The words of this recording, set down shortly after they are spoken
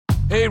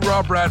Hey,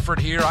 Rob Bradford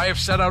here. I have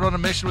set out on a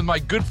mission with my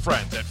good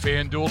friends at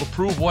FanDuel to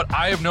prove what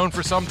I have known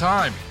for some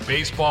time.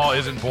 Baseball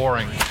isn't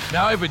boring.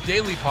 Now I have a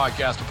daily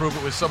podcast to prove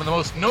it with some of the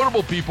most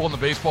notable people in the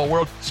baseball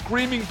world,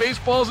 screaming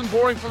baseball isn't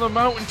boring from the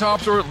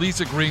mountaintops, or at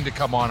least agreeing to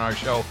come on our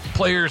show.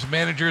 Players,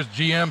 managers,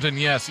 GMs, and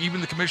yes, even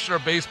the commissioner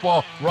of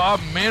baseball, Rob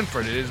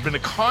Manfred. It has been a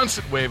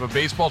constant wave of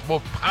baseball's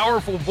most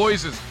powerful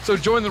voices. So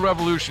join the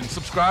revolution.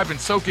 Subscribe and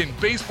soak in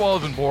Baseball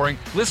Isn't Boring.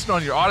 Listen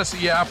on your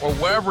Odyssey app or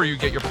wherever you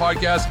get your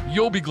podcasts.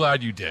 You'll be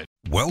glad you did.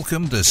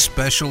 Welcome to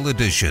Special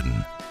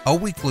Edition, a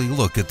weekly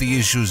look at the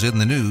issues in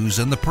the news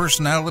and the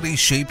personalities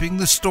shaping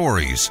the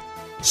stories.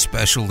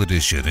 Special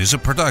Edition is a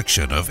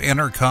production of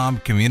Intercom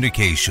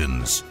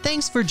Communications.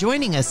 Thanks for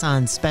joining us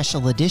on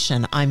Special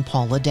Edition. I'm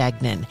Paula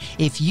Dagnan.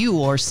 If you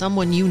or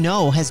someone you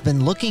know has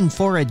been looking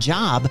for a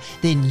job,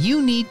 then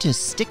you need to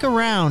stick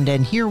around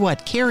and hear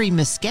what Carrie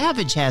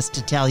Miscavige has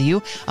to tell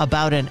you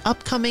about an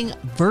upcoming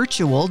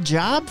virtual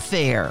job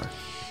fair.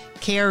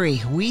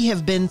 Carrie, we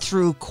have been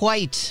through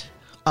quite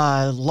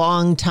a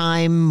long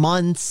time,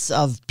 months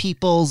of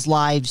people's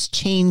lives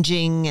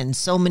changing, and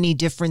so many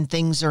different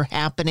things are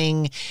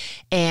happening.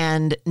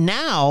 And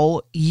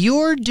now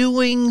you're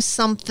doing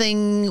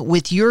something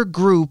with your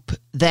group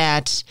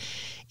that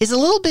is a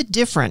little bit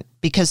different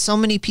because so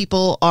many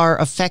people are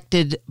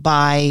affected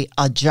by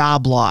a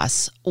job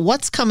loss.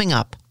 What's coming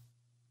up?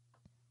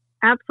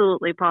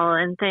 Absolutely,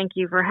 Paula, and thank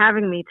you for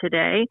having me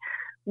today.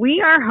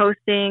 We are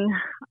hosting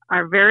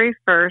our very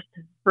first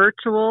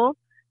virtual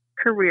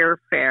career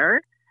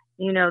fair.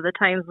 You know, the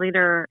Times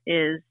Leader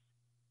is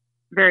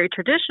very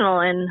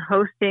traditional in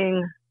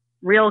hosting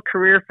real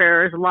career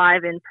fairs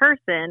live in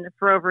person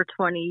for over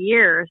 20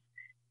 years.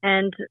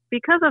 And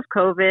because of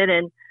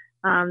COVID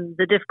and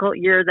the difficult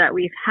year that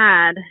we've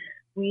had,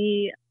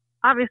 we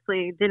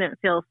obviously didn't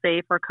feel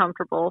safe or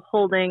comfortable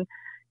holding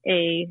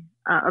a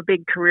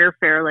big career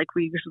fair like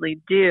we usually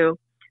do.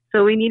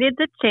 So we needed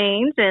to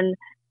change and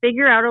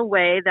figure out a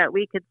way that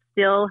we could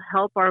still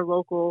help our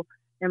local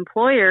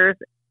employers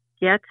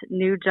get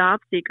new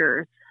job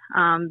seekers,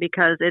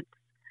 because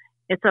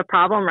it's a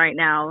problem right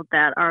now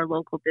that our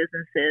local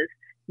businesses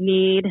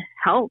need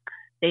help.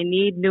 They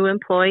need new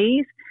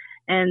employees,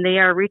 and they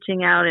are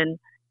reaching out in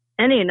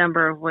any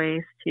number of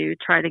ways to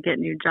try to get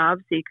new job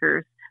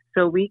seekers.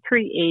 So we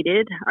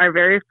created our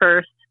very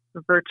first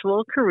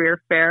virtual career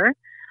fair,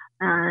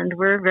 and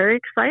we're very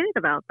excited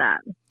about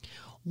that.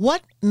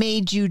 What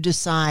made you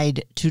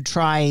decide to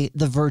try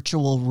the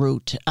virtual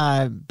route?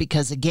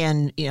 Because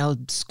again, you know,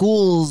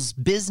 schools,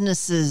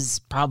 businesses,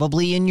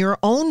 probably in your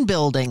own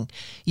building,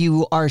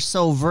 you are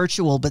so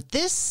virtual, but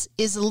this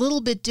is a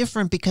little bit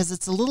different because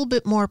it's a little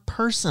bit more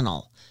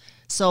personal.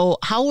 So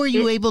how were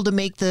you able to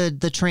make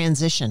the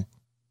transition?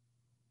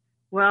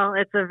 Well,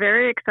 it's a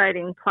very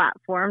exciting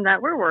platform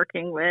that we're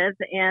working with,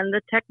 and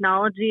the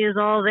technology is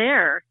all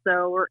there.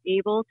 So we're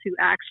able to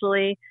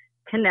actually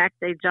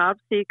connect a job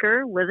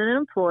seeker with an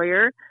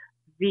employer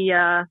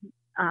via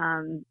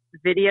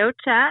video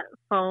chat,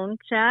 phone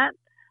chat,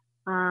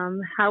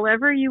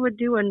 however you would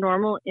do a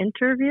normal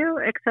interview,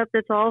 except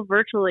it's all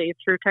virtually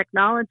through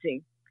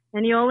technology.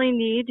 And you only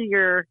need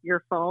your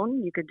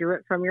phone. You could do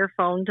it from your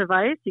phone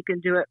device. You can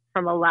do it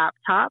from a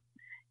laptop.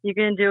 You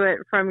can do it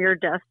from your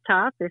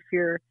desktop if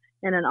you're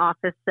in an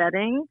office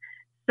setting.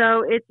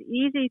 So it's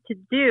easy to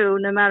do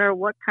no matter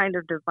what kind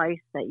of device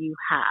that you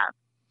have.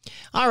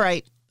 All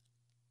right.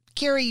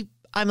 Carrie,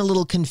 I'm a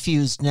little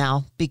confused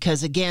now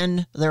because,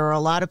 again, there are a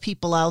lot of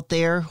people out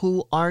there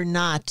who are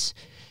not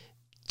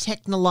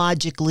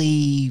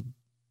technologically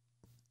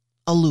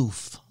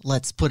aloof.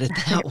 Let's put it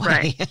that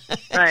way.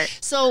 Right.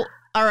 So,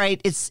 all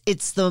right,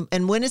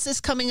 and when is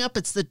this coming up?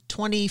 It's the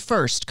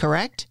 21st,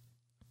 correct?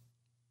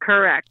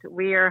 Correct.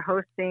 We are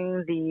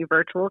hosting the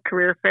virtual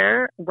career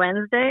fair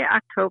Wednesday,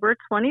 October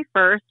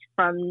 21st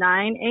from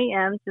 9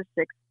 a.m. to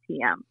 6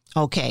 p.m.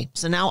 Okay.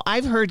 So now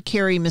I've heard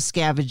Carrie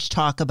Miscavige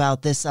talk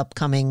about this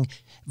upcoming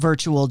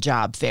virtual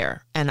job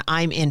fair, and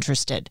I'm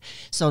interested.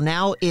 So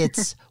now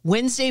it's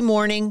Wednesday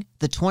morning,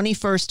 the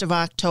 21st of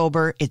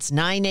October. It's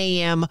 9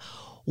 a.m.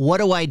 What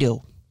do I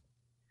do?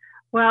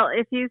 Well,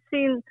 if you've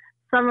seen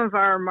some of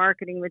our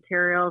marketing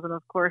materials, and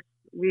of course,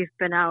 we've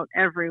been out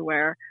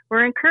everywhere,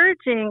 we're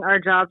encouraging our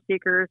job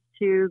seekers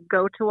to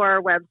go to our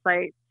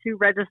website to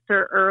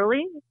register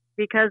early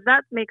because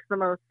that makes the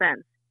most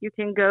sense. You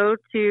can go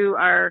to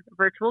our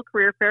virtual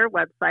career fair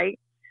website,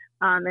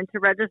 and to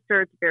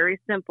register, it's very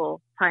simple,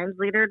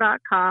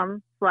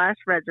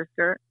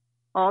 timesleader.com/register.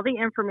 All the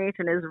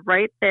information is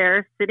right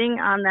there sitting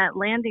on that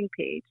landing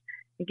page.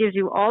 It gives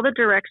you all the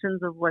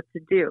directions of what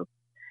to do.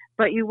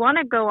 But you want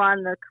to go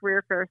on the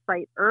career fair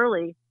site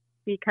early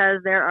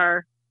because there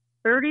are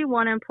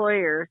 31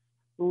 employers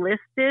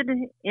listed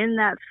in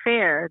that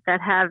fair that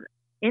have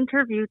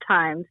interview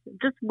times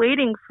just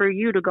waiting for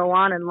you to go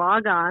on and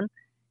log on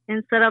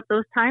and set up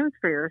those times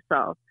for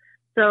yourself.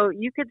 So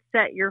you could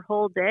set your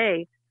whole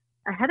day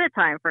ahead of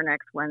time for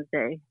next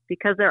Wednesday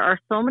because there are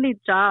so many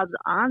jobs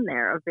on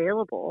there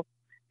available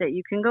that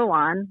you can go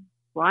on,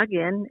 log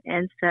in,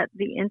 and set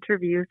the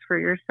interviews for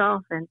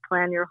yourself and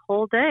plan your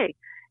whole day.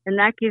 And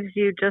that gives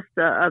you just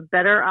a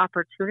better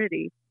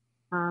opportunity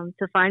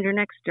to find your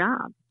next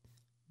job.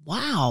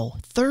 Wow,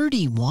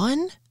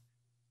 31?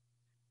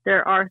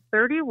 There are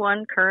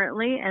 31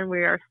 currently, and we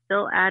are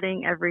still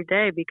adding every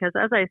day because,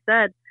 as I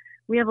said,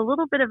 we have a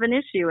little bit of an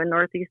issue in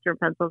northeastern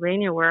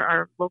Pennsylvania where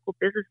our local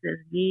businesses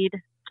need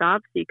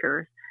job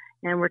seekers,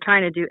 and we're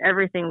trying to do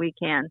everything we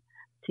can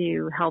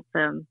to help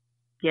them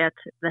get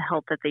the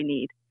help that they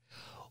need.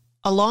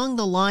 Along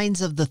the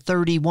lines of the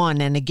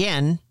 31, and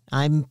again,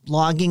 I'm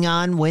logging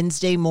on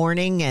Wednesday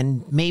morning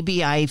and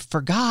maybe I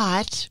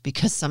forgot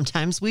because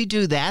sometimes we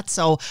do that.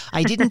 So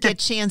I didn't get a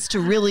chance to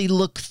really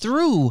look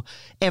through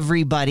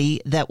everybody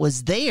that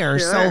was there.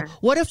 Sure, so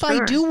what if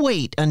I do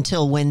wait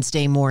until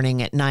Wednesday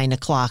morning at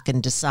 9:00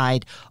 and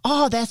decide,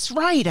 oh, that's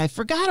right, I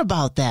forgot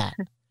about that?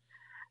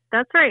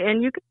 That's right.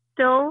 And you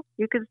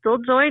can still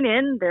join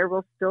in. There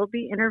will still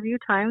be interview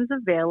times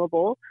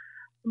available,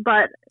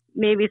 but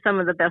maybe some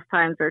of the best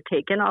times are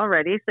taken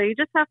already. So you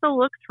just have to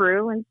look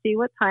through and see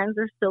what times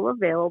are still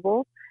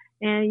available.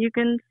 And you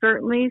can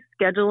certainly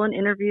schedule an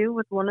interview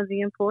with one of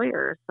the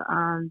employers.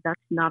 That's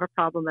not a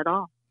problem at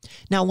all.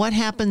 Now, what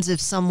happens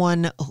if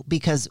someone,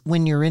 because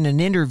when you're in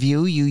an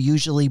interview, you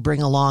usually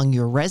bring along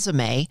your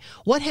resume.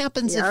 What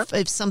happens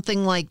if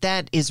something like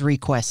that is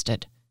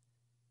requested?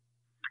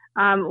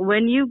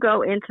 When you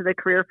go into the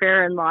career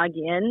fair and log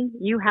in,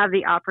 you have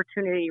the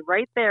opportunity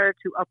right there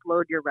to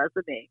upload your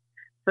resume.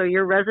 So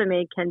your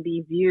resume can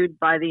be viewed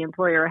by the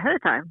employer ahead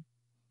of time,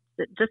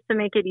 just to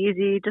make it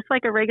easy, just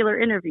like a regular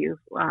interview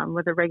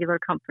with a regular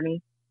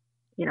company,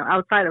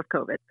 outside of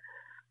COVID.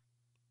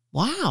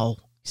 Wow.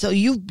 So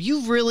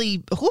you've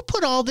really, who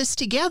put all this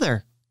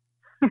together?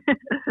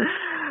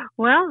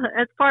 Well,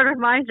 it's part of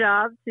my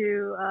job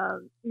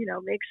to,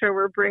 make sure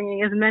we're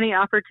bringing as many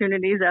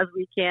opportunities as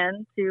we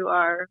can to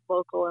our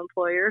local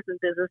employers and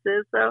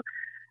businesses. So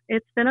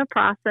it's been a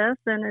process,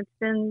 and it's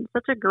been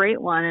such a great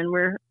one, and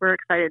we're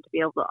excited to be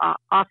able to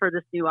offer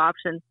this new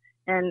option.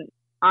 And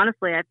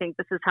honestly, I think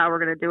this is how we're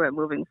going to do it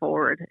moving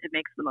forward. It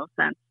makes the most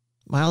sense.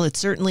 Well, it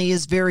certainly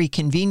is very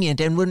convenient.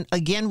 And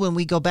when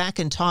we go back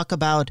and talk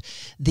about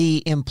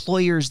the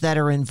employers that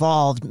are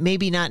involved,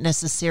 maybe not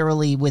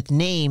necessarily with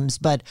names,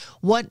 but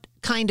what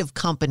kind of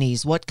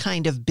companies, what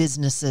kind of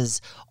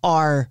businesses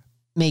are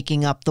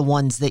making up the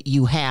ones that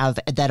you have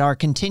that are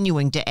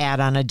continuing to add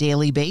on a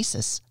daily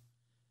basis?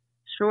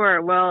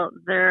 Sure. Well,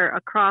 they're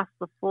across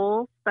the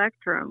full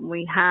spectrum.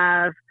 We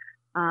have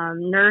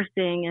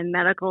nursing and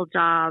medical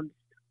jobs,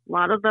 a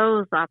lot of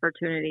those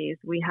opportunities.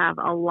 We have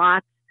a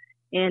lot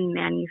in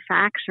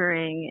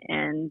manufacturing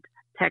and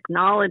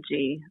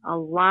technology, a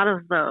lot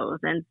of those.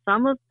 And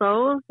some of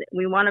those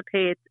we want to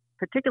pay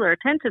particular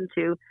attention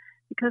to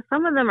because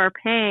some of them are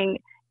paying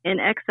in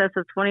excess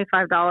of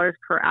 $25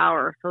 per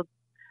hour. So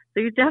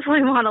you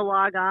definitely want to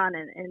log on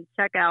and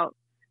check out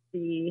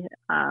the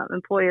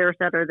employers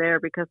that are there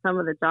because some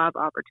of the job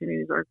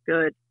opportunities are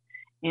good.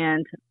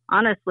 And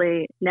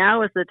honestly,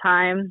 now is the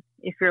time,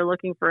 if you're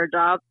looking for a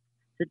job,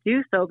 to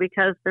do so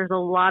because there's a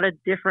lot of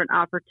different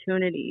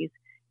opportunities.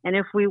 And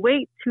if we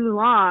wait too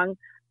long,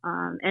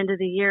 end of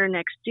the year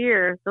next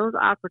year, those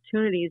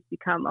opportunities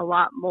become a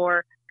lot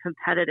more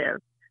competitive.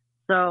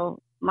 So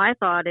my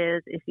thought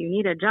is if you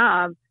need a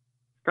job,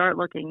 start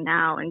looking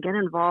now and get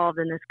involved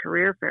in this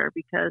career fair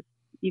because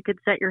you could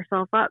set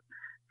yourself up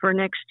for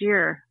next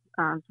year.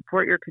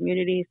 Support your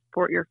community,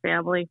 support your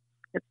family.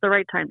 It's the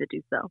right time to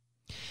do so.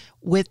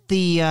 With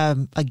the,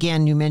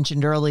 again, you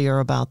mentioned earlier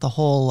about the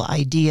whole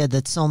idea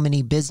that so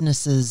many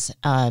businesses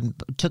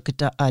took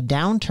a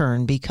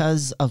downturn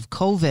because of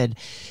COVID.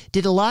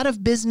 Did a lot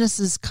of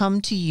businesses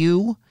come to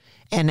you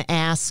and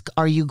ask,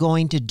 are you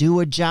going to do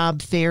a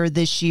job fair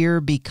this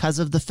year because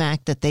of the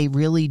fact that they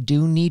really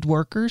do need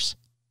workers?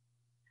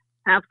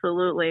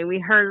 Absolutely. We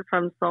heard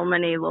from so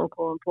many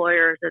local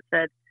employers that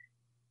said,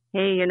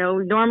 hey,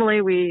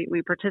 normally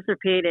we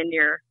participate in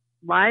your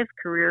live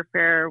career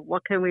fair.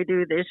 What can we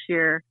do this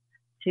year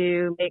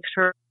to make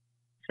sure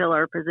we fill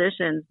our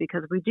positions?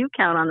 Because we do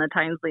count on the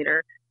Times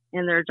Leader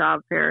in their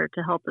job fair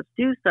to help us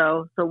do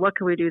so. So what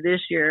can we do this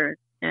year?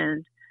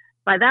 And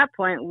by that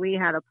point, we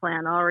had a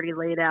plan already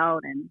laid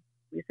out, and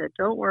we said,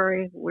 don't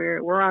worry,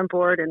 we're on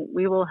board, and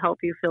we will help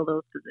you fill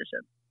those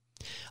positions.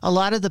 A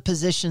lot of the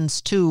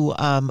positions, too,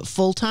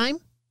 full-time?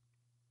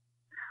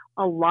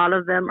 A lot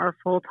of them are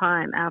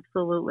full-time,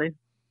 absolutely.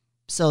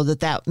 So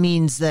that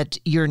means that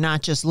you're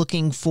not just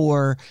looking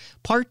for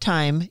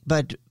part-time,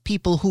 but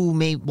people who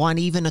may want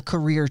even a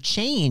career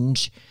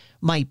change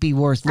might be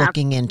worth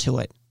looking into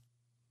it.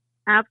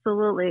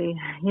 Absolutely.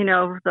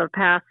 The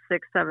past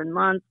 6-7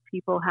 months,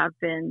 people have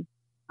been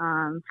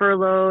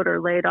furloughed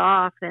or laid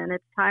off, and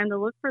it's time to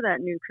look for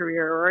that new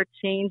career or a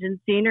change in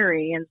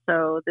scenery. And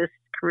so this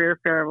career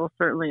fair will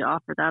certainly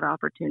offer that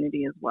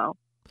opportunity as well.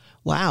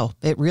 Wow,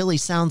 it really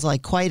sounds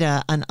like quite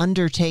an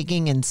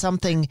undertaking and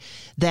something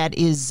that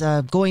is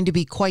going to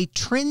be quite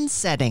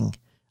trend-setting,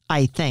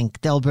 I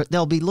think.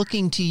 They'll be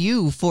looking to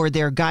you for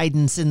their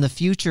guidance in the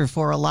future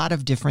for a lot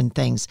of different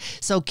things.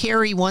 So,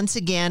 Carrie, once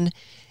again,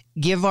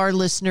 give our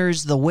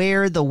listeners the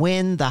where, the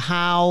when, the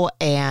how,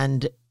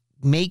 and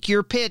make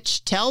your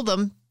pitch. Tell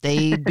them.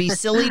 They'd be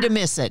silly to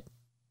miss it.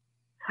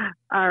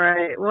 All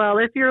right. Well,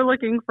 if you're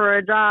looking for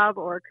a job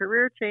or a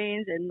career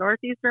change in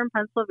northeastern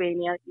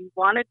Pennsylvania, you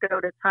want to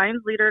go to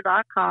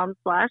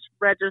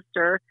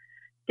timesleader.com/register.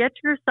 Get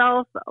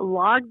yourself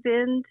logged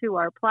into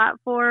our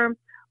platform.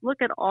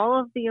 Look at all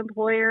of the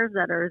employers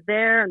that are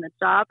there and the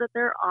job that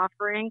they're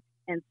offering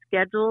and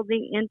schedule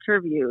the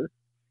interviews.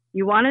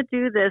 You want to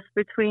do this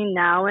between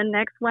now and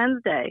next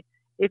Wednesday.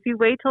 If you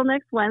wait till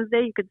next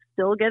Wednesday, you could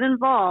still get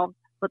involved,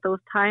 but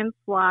those time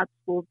slots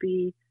will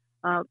be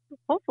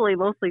hopefully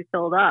mostly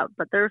filled up,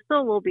 but there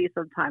still will be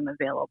some time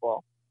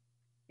available.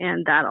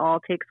 And that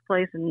all takes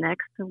place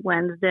next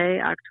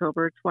Wednesday,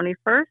 October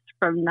 21st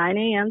from 9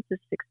 a.m. to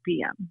 6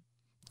 p.m.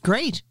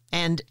 Great.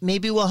 And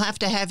maybe we'll have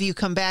to have you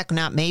come back,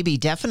 not maybe,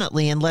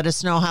 definitely, and let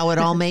us know how it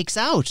all makes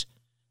out.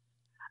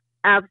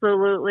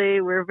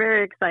 Absolutely. We're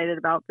very excited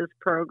about this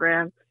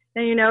program.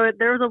 And, you know,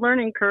 there was a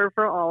learning curve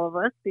for all of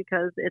us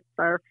because it's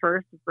our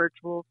first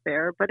virtual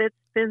fair, but it's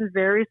been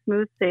very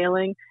smooth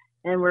sailing,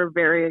 and we're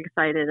very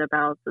excited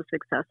about the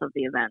success of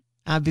the event.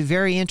 I'd be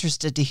very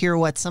interested to hear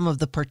what some of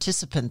the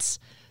participants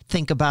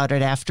think about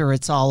it after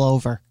it's all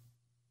over.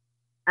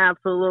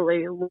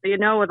 Absolutely. You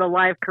know, with a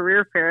live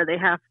career fair, they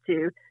have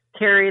to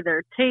carry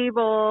their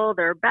table,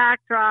 their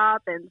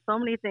backdrop, and so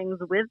many things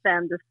with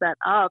them to set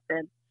up.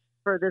 And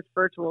for this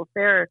virtual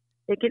fair,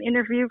 they can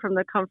interview from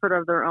the comfort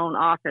of their own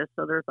office.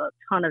 So there's a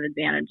ton of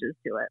advantages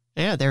to it.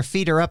 Yeah, their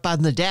feet are up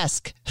on the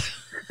desk.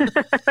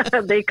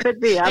 They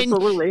could be,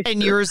 absolutely.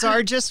 And yours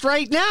are just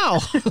right now.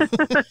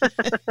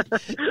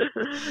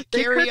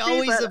 Carrie,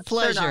 always a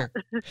pleasure.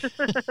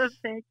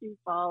 Thank you,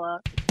 Paula.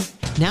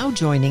 Now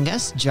joining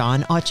us,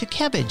 John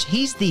Ochakevich.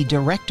 He's the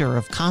director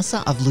of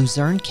CASA of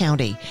Luzerne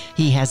County.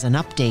 He has an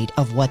update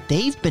of what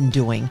they've been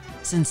doing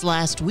since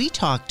last we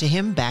talked to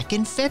him back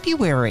in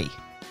February.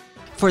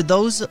 For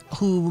those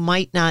who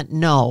might not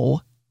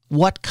know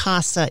what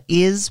CASA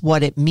is,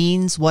 what it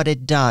means, what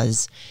it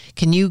does,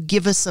 can you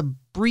give us a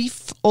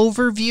brief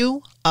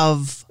overview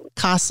of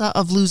CASA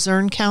of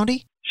Luzerne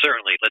County?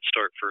 Certainly. Let's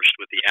start first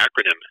with the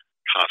acronym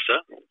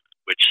CASA,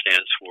 which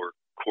stands for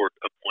Court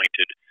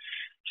Appointed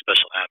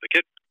Special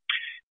Advocate.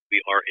 We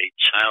are a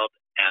child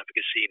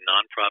advocacy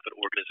nonprofit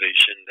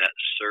organization that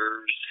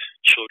serves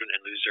children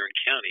in Luzerne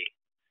County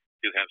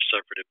who have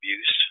suffered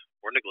abuse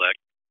or neglect,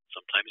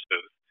 sometimes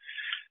both,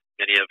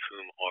 many of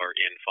whom are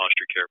in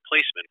foster care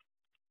placement.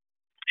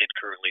 And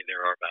currently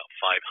there are about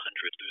 500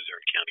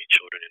 Luzerne County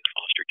children in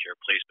foster care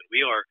placement. We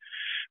are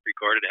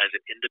regarded as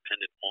an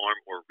independent arm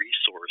or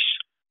resource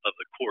of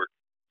the court,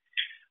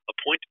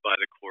 appointed by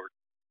the court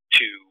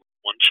to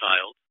one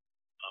child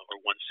or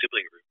one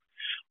sibling group.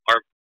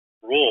 Our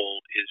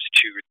role is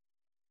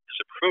as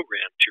a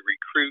program, to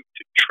recruit,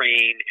 to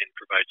train, and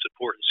provide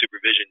support and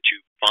supervision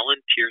to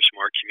volunteers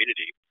from our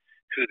community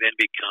who then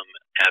become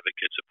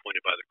advocates appointed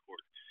by the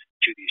court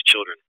to these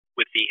children,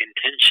 with the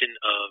intention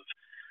of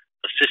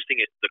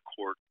assisting the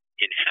court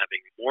in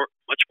having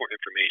much more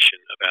information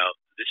about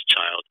this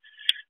child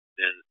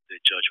than the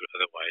judge would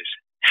otherwise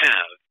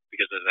have,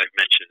 because as I've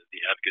mentioned,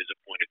 the advocate is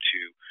appointed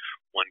to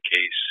one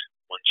case,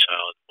 one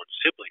child, one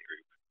sibling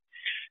group,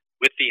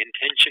 with the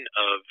intention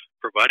of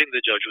providing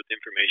the judge with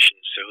information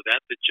so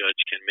that the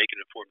judge can make an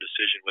informed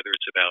decision whether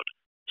it's about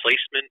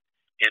placement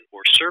and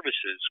or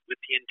services, with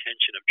the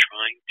intention of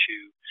trying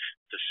to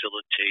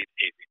facilitate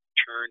a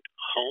return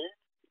home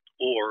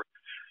or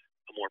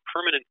a more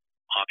permanent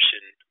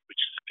option, which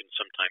can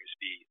sometimes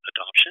be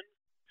adoption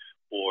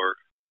or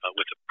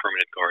with a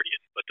permanent guardian.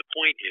 But the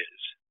point is,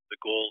 the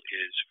goal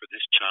is for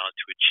this child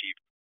to achieve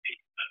a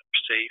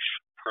safe,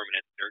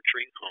 permanent,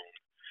 nurturing home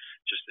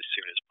just as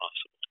soon as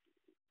possible.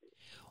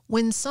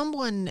 When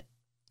someone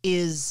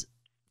is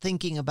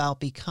thinking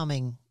about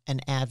becoming an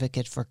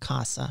advocate for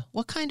CASA,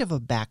 what kind of a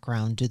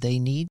background do they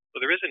need?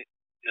 Well, there isn't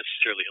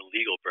necessarily a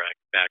legal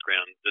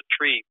background. The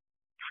three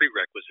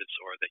prerequisites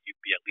are that you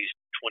be at least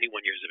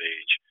 21 years of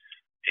age,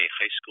 a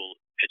high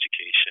school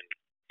education,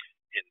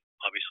 and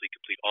obviously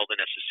complete all the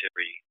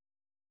necessary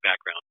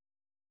background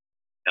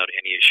without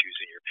any issues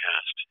in your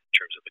past in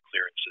terms of the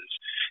clearances.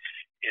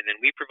 And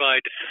then we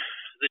provide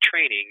the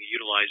training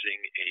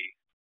utilizing a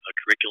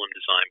curriculum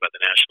designed by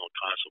the National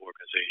CASA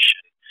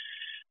organization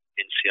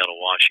in Seattle,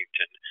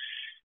 Washington.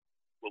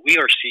 What we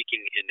are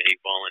seeking in a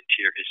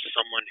volunteer is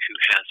someone who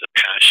has a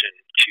passion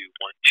to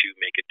want to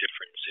make a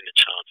difference in a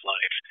child's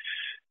life,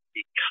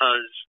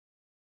 because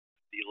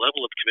the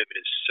level of commitment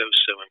is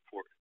so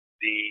important.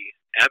 The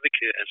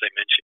advocate, as I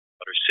mentioned,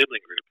 about our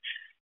sibling group,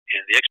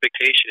 and the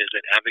expectation is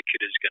that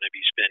advocate is going to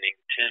be spending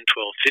 10,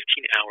 12,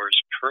 15 hours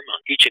per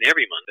month, each and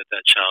every month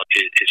that child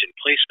is in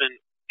placement,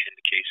 and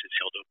the case is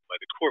held open by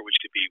the court, which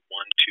could be 1,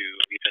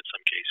 2, we've had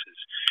some cases,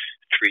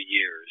 3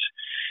 years.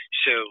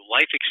 So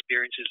life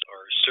experiences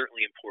are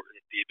certainly important.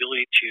 The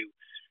ability to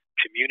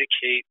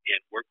communicate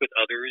and work with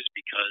others,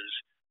 because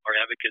our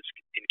advocates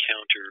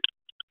encounter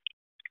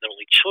not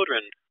only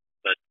children,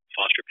 but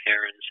foster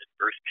parents and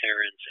birth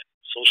parents and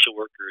social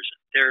workers and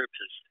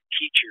therapists and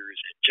teachers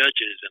and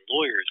judges and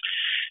lawyers.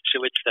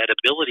 So it's that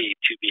ability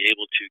to be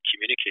able to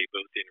communicate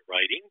both in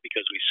writing,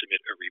 because we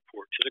submit a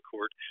report to the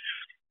court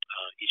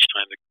each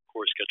time the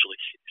court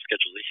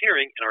schedules a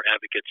hearing, and our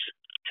advocates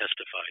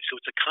testify. So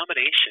it's a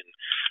combination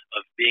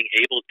of being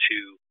able to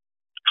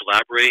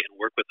collaborate and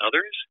work with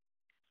others.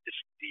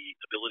 It's the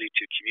ability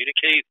to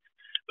communicate,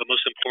 but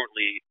most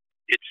importantly,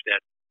 it's that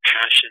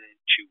passion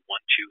to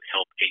want to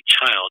help a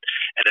child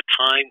at a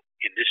time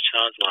in this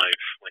child's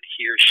life when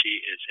he or she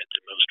is at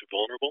the most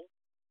vulnerable,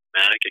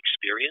 traumatic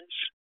experience,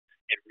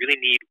 and really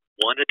need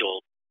one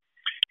adult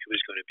who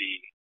is going to be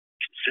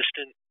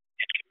consistent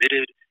and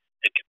committed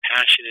and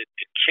compassionate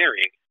and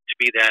caring to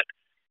be that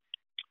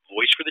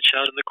voice for the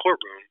child in the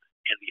courtroom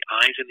and the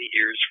eyes and the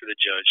ears for the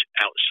judge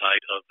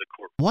outside of the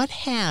courtroom. What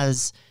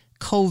has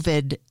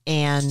COVID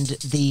and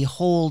the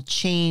whole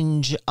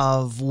change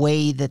of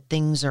way that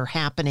things are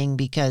happening,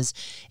 because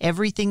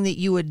everything that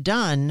you had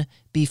done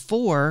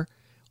before,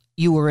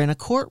 you were in a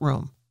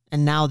courtroom,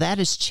 and now that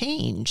has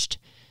changed.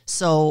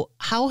 So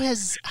how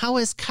has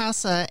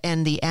CASA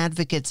and the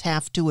advocates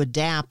have to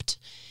adapt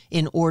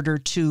in order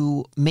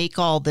to make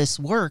all this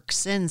work,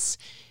 since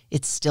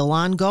it's still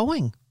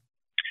ongoing?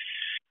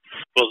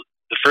 Well,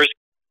 the first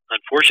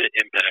unfortunate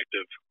impact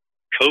of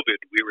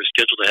COVID, we were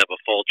scheduled to have a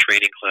fall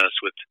training class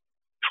with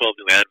 12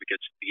 new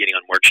advocates beginning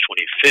on March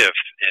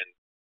 25th, and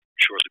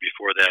shortly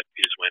before that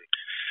is when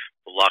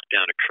the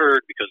lockdown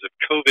occurred because of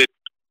COVID,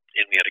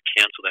 and we had to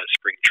cancel that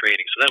spring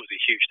training. So that was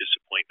a huge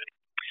disappointment.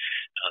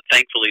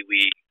 Thankfully,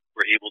 we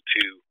were able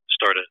to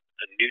start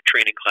a new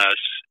training class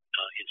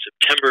in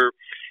September.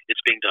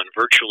 It's being done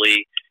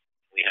virtually.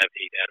 We have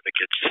 8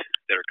 advocates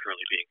that are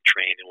currently being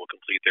trained and will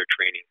complete their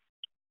training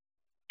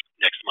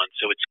next month.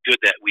 So it's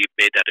good that we've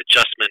made that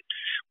adjustment.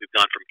 We've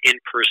gone from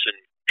in-person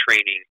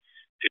training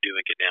to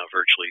doing it now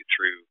virtually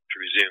through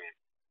Zoom.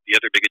 The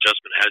other big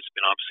adjustment has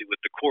been obviously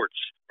with the courts.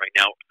 Right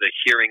now, the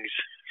hearings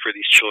for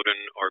these children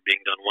are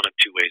being done one of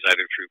two ways,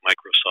 either through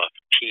Microsoft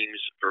Teams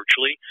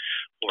virtually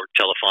or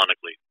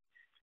telephonically.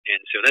 And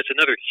so that's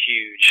another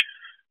huge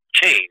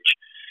change,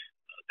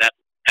 that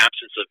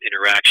absence of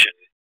interaction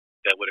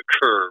that would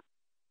occur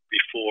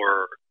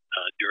before,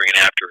 during,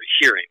 and after a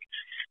hearing.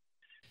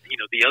 You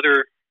know, the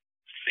other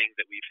thing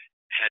that we've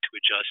had to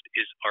adjust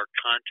is our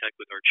contact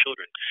with our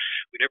children.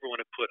 We never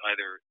want to put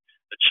either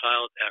a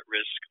child at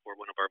risk or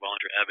one of our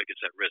volunteer advocates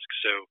at risk.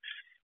 So,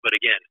 but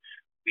again,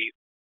 we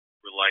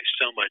rely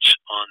so much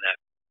on that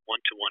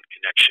one-to-one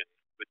connection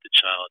with the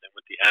child and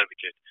with the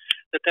advocate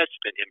that's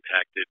been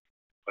impacted,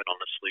 quite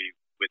honestly,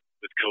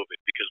 with COVID,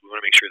 because we want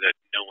to make sure that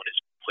no one is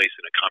placed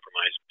in a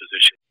compromised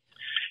position.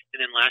 And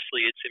then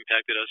lastly, it's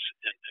impacted us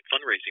in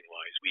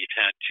fundraising-wise. We've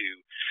had to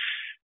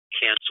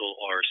cancel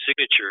our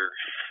signature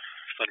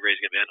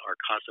fundraising event, our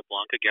CASA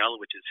Gala,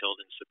 which is held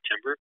in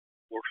September.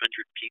 400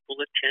 people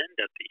attend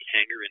at the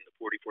hangar in the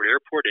 44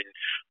 airport, and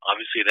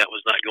obviously that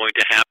was not going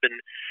to happen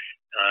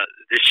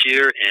this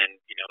year, and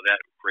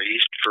that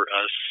raised for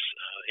us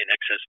in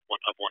excess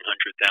of $100,000.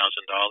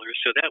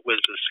 So that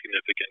was a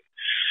significant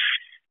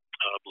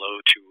blow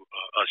to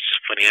us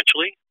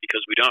financially, because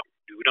we don't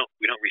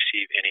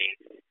receive any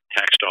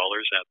tax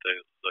dollars at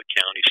the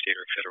county, state,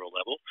 or federal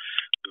level.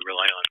 We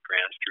rely on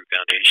grants through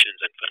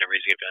foundations and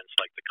fundraising events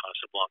like the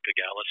Casablanca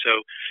Gala. So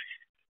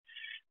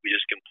we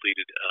just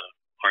completed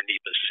our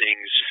NEPA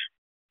Sings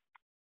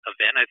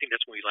event. I think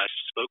that's when we last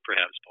spoke,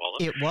 perhaps,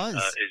 Paula. It was.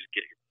 Is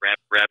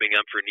wrapping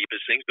up for NEPA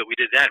Sings, but we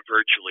did that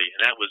virtually,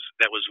 and that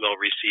was well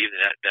received,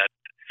 and that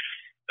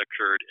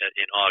occurred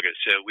in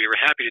August. So we were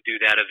happy to do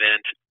that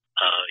event,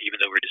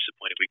 even though we're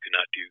disappointed we could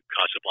not do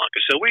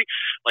Casablanca. So we,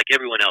 like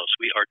everyone else,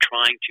 we are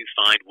trying to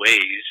find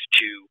ways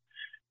to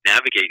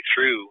navigate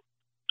through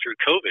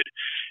COVID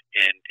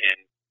and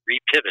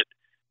repivot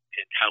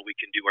in how we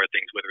can do our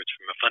things, whether it's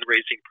from a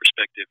fundraising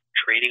perspective,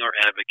 training our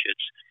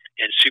advocates,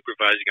 and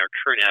supervising our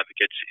current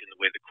advocates in the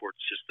way the court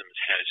system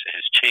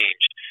has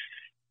changed.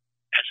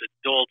 As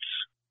adults,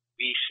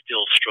 we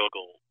still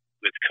struggle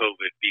with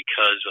COVID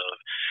because of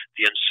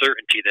the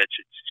uncertainty that's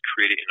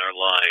created in our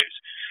lives,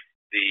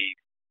 the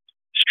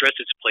stress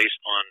it's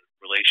placed on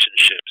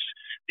relationships,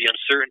 the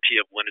uncertainty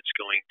of when it's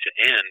going to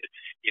end.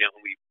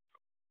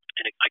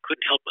 I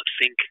couldn't help but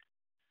think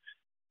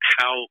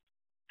how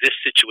this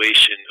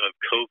situation of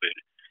COVID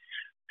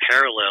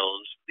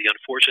parallels the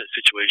unfortunate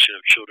situation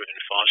of children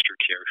in foster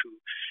care who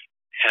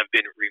have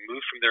been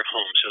removed from their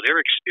homes. So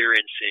they're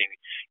experiencing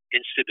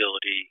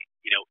instability,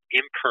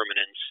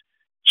 impermanence,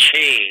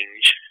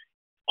 change,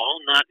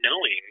 all not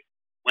knowing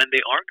when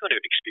they are going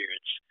to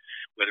experience,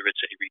 whether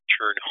it's a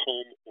return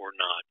home or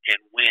not,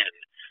 and when.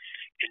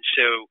 And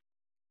so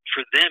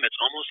for them,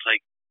 it's almost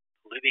like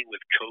living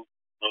with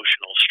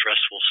co-emotional,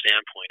 stressful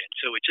standpoint. And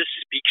so it just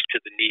speaks to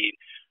the need,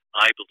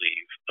 I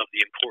believe, of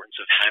the importance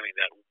of having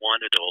that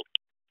one adult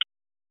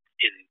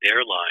in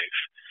their life,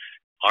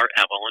 our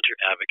volunteer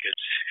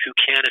advocates, who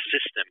can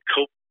assist them,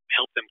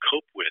 help them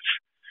cope with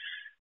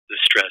the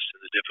stress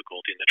and the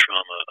difficulty and the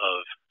trauma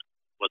of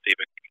what they've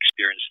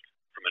experienced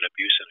from an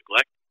abuse and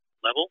neglect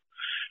level,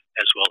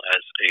 as well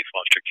as a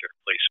foster care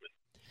placement.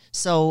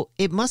 So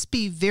it must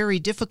be very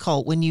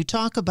difficult when you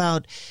talk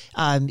about,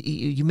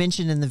 you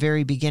mentioned in the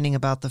very beginning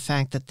about the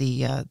fact that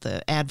the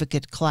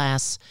advocate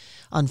class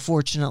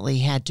unfortunately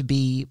had to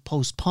be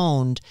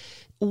postponed.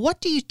 What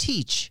do you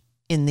teach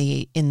in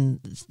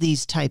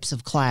these types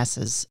of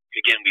classes?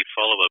 Again, we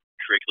follow a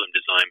curriculum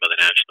designed by the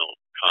National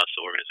CASA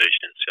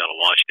organization in Seattle,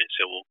 Washington.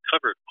 So we'll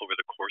cover it over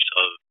the course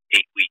of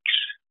 8 weeks,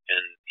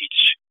 and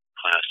each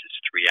class is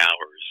 3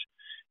 hours.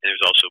 And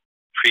there's also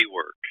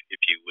pre-work, if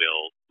you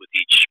will, with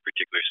each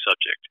particular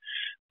subject.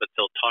 But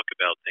they'll talk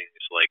about things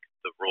like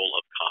the role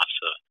of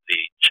CASA, the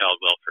child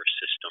welfare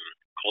system,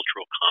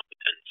 cultural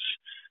competence,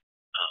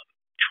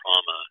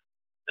 trauma,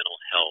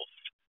 mental health,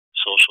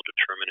 social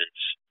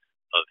determinants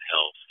of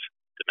health,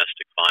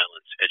 domestic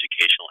violence,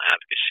 educational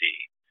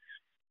advocacy,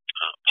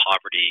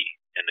 poverty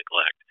and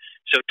neglect.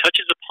 So it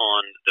touches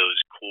upon those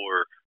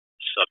core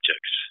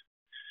subjects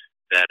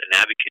that an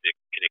advocate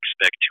can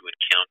expect to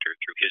encounter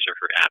through his or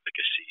her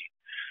advocacy.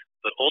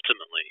 But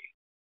ultimately,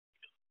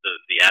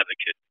 the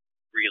advocate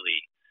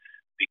really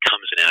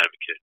becomes an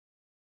advocate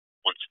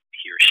once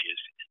he or she has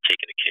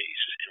taken a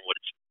case, and what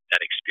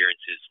that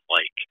experience is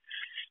like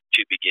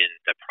to begin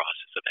that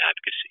process of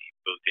advocacy,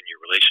 both in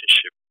your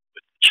relationship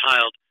with the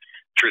child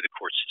through the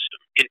court system.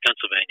 In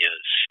Pennsylvania,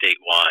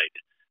 statewide,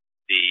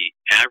 the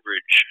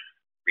average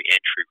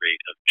reentry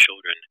rate of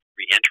children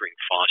reentering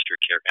foster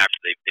care after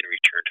they've been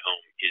returned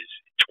home is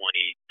 22%,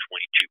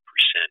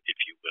 if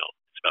you will.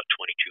 It's about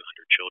 2,200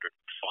 children.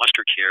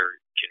 Foster care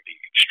can be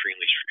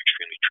extremely,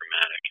 extremely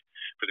traumatic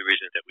for the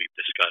reasons that we've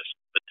discussed.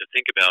 But to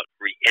think about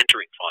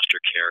reentering foster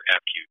care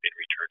after you've been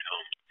returned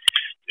home,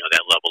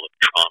 that level of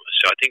trauma.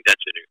 So I think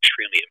that's an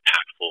extremely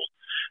impactful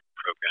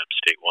program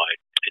statewide.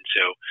 And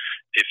so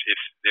if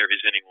there is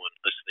anyone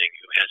listening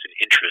who has an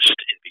interest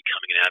in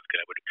becoming an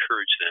advocate, I would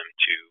encourage them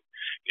to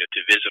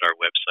visit our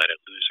website at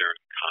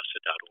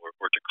luzernecasa.org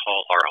or to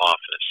call our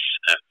office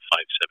at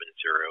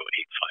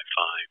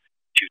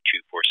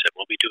 570-855-2247.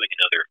 We'll be doing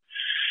another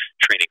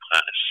training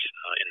class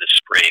in the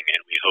spring,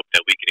 and we hope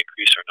that we can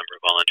increase our number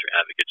of volunteer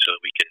advocates so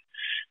that we can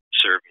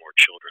serve more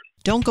children.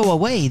 Don't go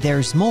away.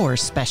 There's more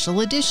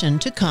Special Edition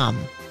to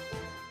come.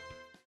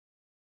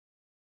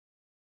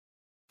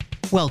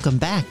 Welcome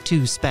back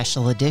to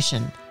Special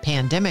Edition.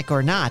 Pandemic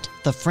or not,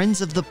 the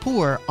Friends of the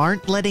Poor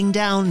aren't letting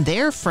down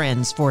their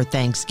friends for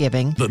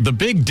Thanksgiving. The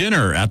big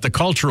dinner at the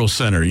Cultural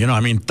Center,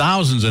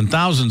 thousands and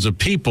thousands of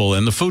people,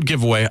 and the food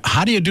giveaway.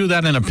 How do you do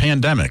that in a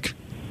pandemic?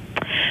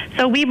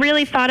 So we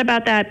really thought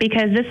about that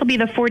because this will be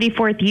the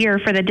 44th year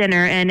for the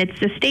dinner, and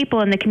it's a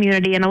staple in the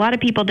community, and a lot of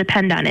people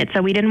depend on it.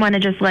 So we didn't want to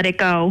just let it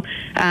go,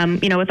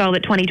 with all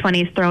that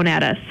 2020 is thrown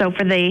at us. So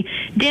for the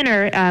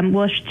dinner,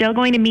 we're still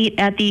going to meet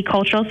at the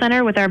Cultural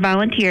Center with our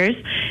volunteers,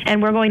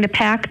 and we're going to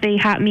pack the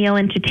hot meal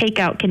into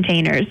takeout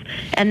containers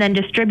and then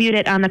distribute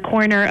it on the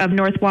corner of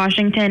North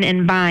Washington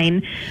and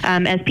Vine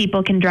as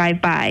people can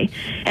drive by.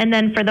 And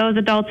then for those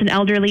adults and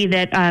elderly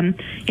that,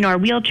 are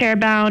wheelchair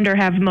bound or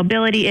have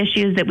mobility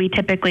issues that we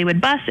typically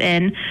would bus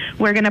in,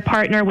 we're going to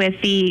partner with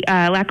the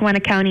Lackawanna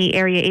County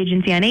Area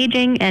Agency on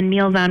Aging and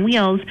Meals on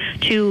Wheels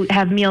to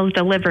have meals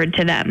delivered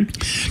to them.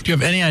 Do you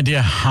have any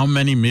idea how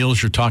many meals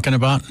you're talking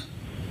about?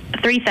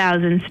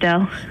 3,000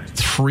 still.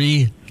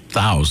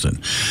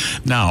 3,000.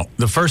 Now,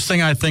 the first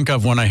thing I think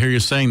of when I hear you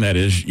saying that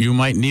is you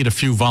might need a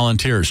few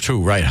volunteers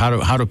too, right?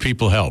 How do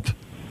people help?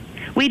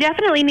 We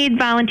definitely need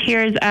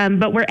volunteers,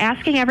 but we're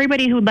asking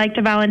everybody who'd like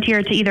to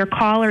volunteer to either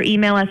call or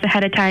email us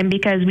ahead of time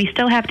because we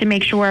still have to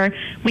make sure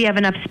we have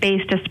enough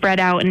space to spread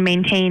out and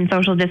maintain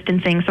social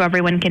distancing so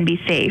everyone can be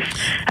safe.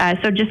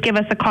 So just give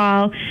us a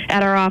call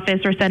at our office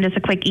or send us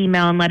a quick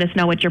email and let us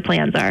know what your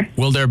plans are.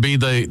 Will there be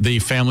the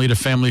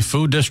family-to-family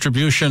food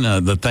distribution,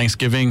 the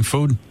Thanksgiving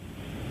food?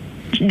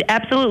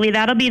 Absolutely.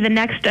 That'll be the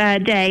next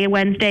day,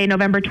 Wednesday,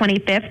 November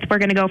 25th. We're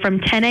going to go from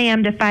 10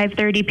 a.m. to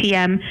 5:30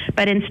 p.m.,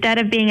 but instead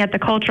of being at the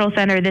Cultural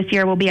Center this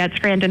year, we'll be at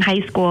Scranton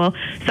High School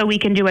so we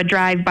can do a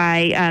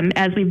drive-by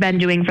as we've been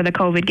doing for the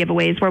COVID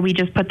giveaways where we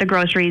just put the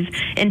groceries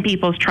in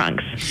people's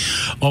trunks.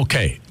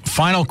 Okay.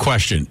 Final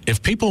question.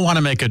 If people want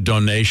to make a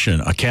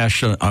donation,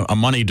 a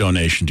money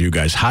donation to you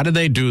guys, how do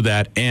they do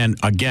that? And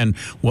again,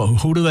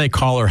 who do they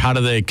call or how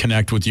do they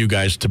connect with you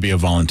guys to be a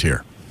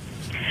volunteer?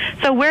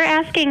 So we're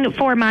asking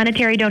for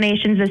monetary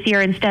donations this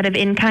year instead of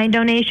in-kind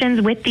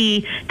donations. With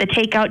the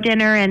takeout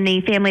dinner and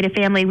the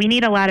family-to-family, we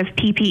need a lot of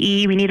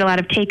PPE. We need a lot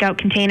of takeout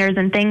containers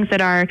and things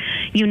that are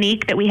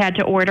unique that we had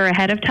to order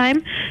ahead of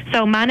time.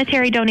 So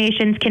monetary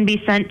donations can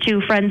be sent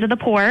to Friends of the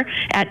Poor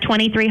at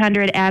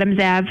 2300 Adams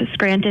Ave,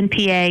 Scranton,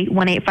 PA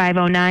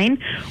 18509,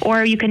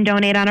 or you can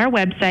donate on our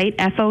website,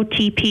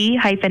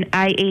 fotp-ihm.org.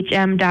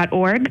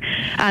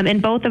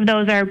 And both of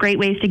those are great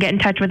ways to get in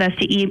touch with us,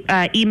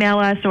 to email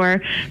us or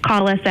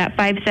call us at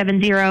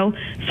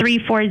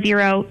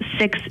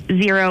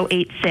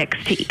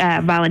 570-340-6086 to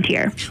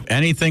volunteer.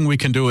 Anything we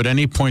can do at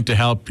any point to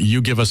help,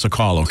 you give us a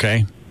call,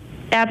 okay?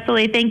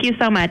 Absolutely. Thank you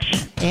so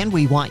much. And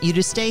we want you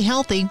to stay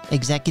healthy.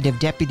 Executive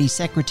Deputy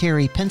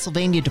Secretary,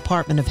 Pennsylvania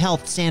Department of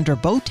Health, Sandra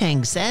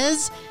Boateng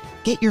says,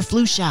 get your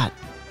flu shot.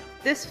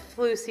 This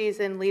flu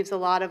season leaves a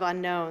lot of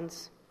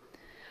unknowns.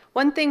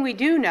 One thing we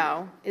do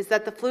know is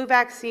that the flu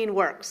vaccine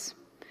works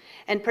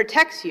and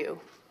protects you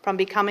from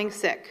becoming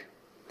sick.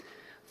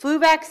 Flu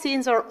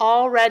vaccines are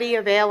already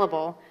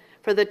available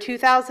for the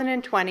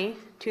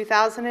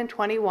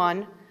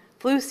 2020-2021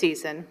 flu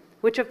season,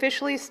 which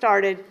officially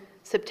started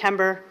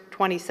September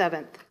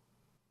 27th.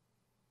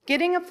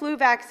 Getting a flu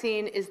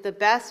vaccine is the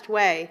best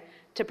way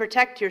to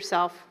protect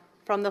yourself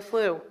from the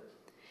flu,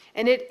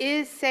 and it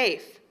is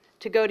safe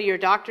to go to your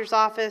doctor's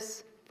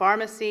office,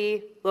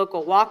 pharmacy,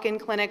 local walk-in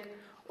clinic,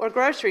 or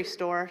grocery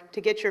store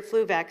to get your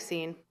flu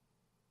vaccine.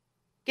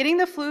 Getting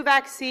the flu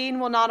vaccine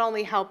will not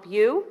only help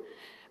you,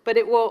 but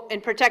it will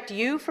protect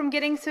you from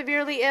getting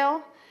severely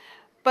ill,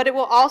 but it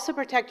will also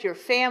protect your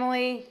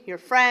family, your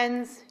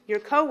friends, your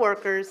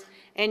coworkers,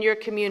 and your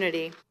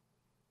community.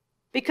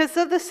 Because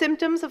of the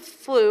symptoms of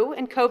flu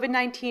and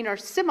COVID-19 are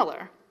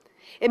similar,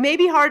 it may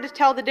be hard to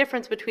tell the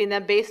difference between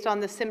them based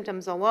on the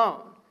symptoms alone,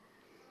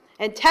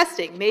 and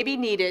testing may be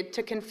needed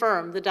to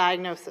confirm the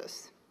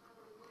diagnosis.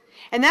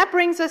 And that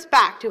brings us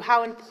back to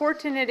how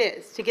important it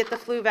is to get the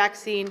flu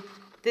vaccine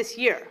this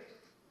year.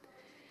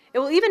 It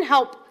will even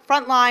help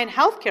frontline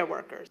healthcare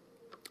workers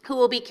who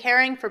will be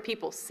caring for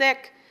people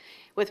sick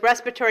with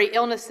respiratory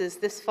illnesses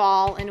this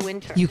fall and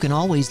winter. You can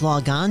always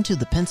log on to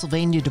the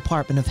Pennsylvania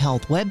Department of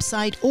Health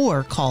website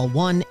or call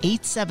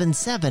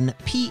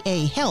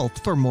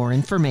 1-877-PA-HEALTH for more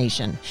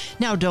information.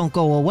 Now don't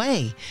go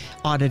away.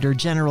 Auditor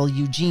General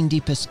Eugene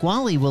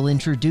DePasquale will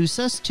introduce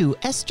us to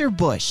Esther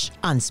Bush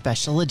on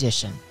Special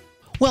Edition.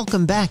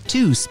 Welcome back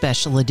to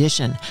Special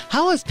Edition.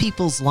 How have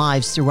people's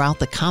lives throughout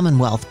the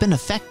Commonwealth been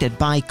affected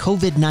by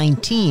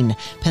COVID-19?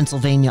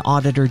 Pennsylvania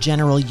Auditor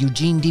General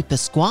Eugene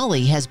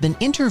DePasquale has been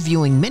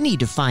interviewing many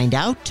to find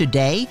out.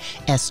 Today,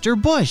 Esther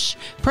Bush,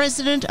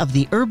 president of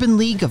the Urban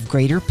League of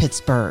Greater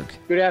Pittsburgh.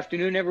 Good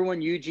afternoon, everyone.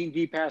 Eugene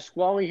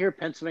DePasquale here,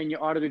 Pennsylvania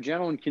Auditor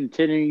General, and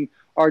continuing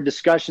our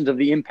discussions of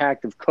the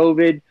impact of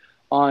COVID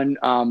on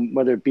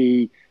whether it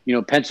be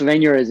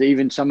Pennsylvania, or as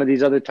even some of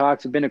these other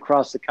talks have been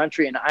across the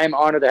country. And I'm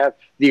honored to have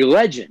the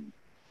legend,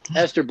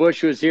 Esther Bush,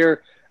 who is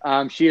here.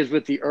 She is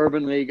with the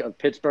Urban League of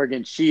Pittsburgh,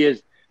 and she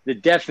is the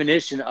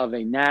definition of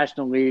a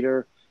national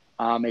leader,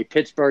 a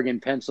Pittsburgh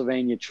and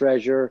Pennsylvania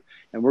treasure.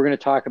 And we're going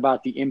to talk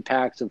about the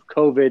impacts of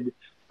COVID,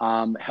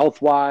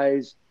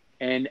 health-wise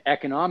and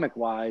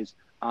economic-wise,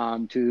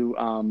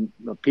 to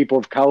people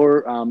of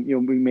color. We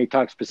may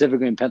talk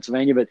specifically in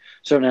Pennsylvania, but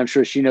certainly I'm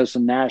sure she knows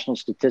some national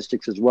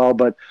statistics as well.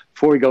 But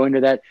before we go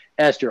into that,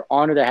 Esther,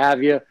 honor to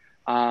have you.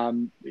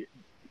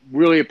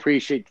 Really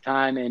appreciate the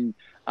time, and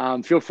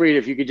feel free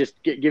if you could just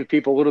give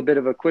people a little bit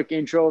of a quick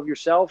intro of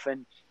yourself,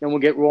 and then we'll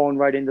get rolling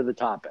right into the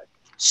topic.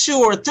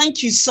 Sure.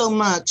 Thank you so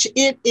much.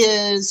 It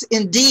is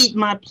indeed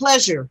my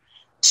pleasure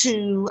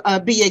to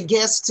be a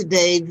guest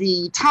today.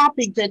 The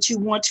topic that you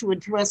want to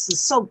address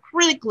is so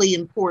critically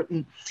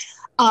important.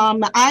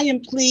 I am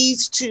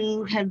pleased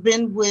to have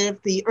been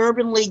with the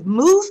Urban League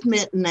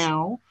movement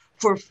now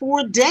for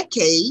 4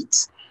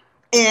 decades,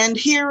 and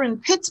here in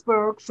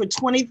Pittsburgh for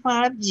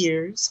 25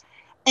 years.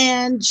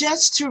 And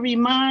just to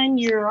remind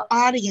your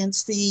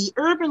audience, the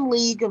Urban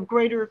League of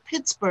Greater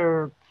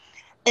Pittsburgh,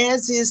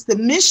 as is the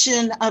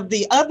mission of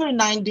the other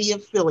 90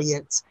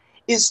 affiliates,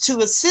 is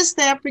to assist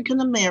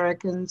African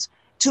Americans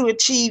to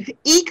achieve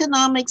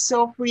economic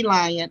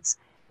self-reliance,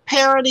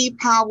 parity,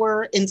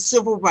 power, and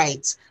civil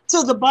rights.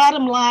 So the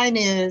bottom line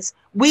is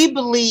we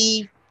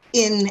believe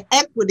in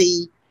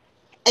equity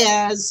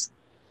as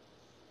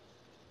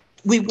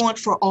we want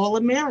for all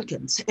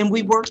Americans, and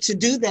we work to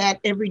do that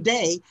every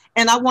day.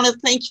 And I want to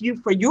thank you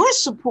for your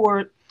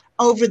support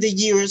over the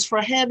years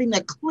for having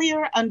a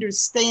clear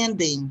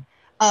understanding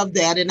of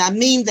that, and I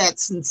mean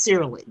that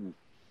sincerely.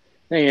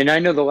 Hey, and I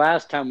know the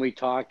last time we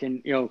talked,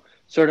 and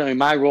certainly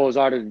my role as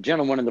Auditor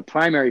General, one of the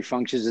primary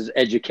functions is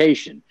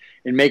education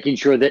and making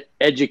sure that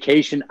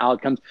education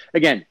outcomes,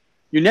 again,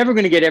 you're never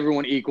going to get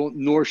everyone equal,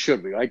 nor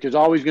should we, right? There's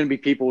always going to be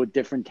people with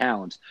different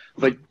talents,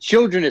 but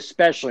children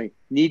especially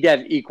need to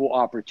have equal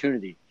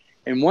opportunity.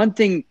 And one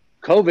thing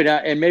COVID,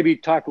 and maybe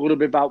talk a little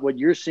bit about what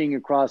you're seeing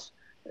across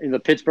in the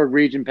Pittsburgh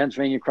region,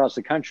 Pennsylvania, across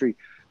the country,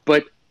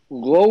 but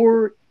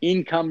lower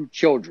income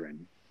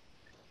children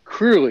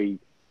clearly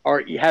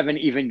have an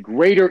even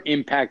greater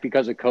impact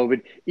because of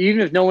COVID,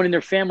 even if no one in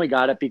their family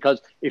got it,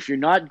 because if you're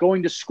not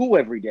going to school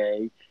every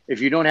day,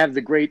 if you don't have the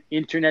great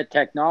internet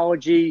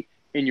technology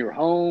in your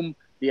home,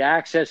 the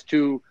access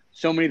to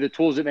so many of the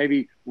tools that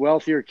maybe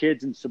wealthier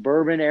kids in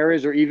suburban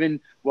areas or even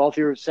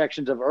wealthier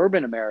sections of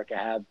urban America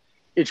have,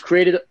 it's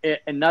created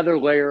another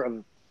layer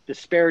of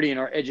disparity in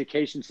our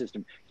education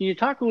system. Can you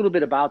talk a little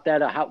bit about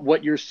that,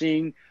 what you're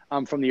seeing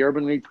from the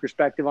Urban League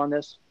perspective on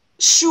this?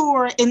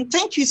 Sure, and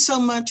thank you so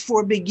much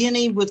for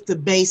beginning with the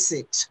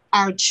basics,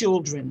 our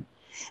children.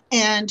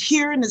 And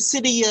here in the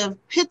city of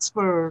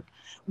Pittsburgh,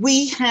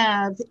 we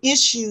have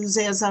issues,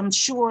 as I'm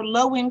sure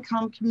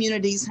low-income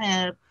communities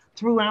have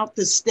throughout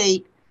the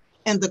state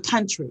and the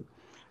country.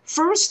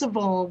 First of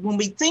all, when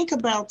we think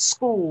about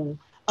school,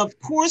 of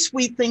course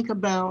we think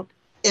about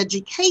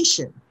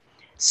education.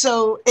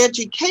 So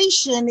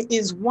education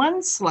is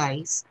one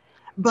slice,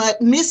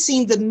 but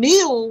missing the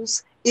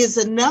meals is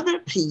another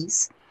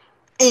piece,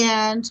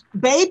 and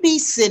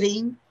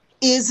babysitting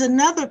is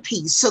another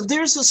piece. So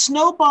there's a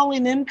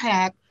snowballing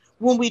impact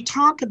when we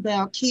talk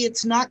about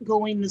kids not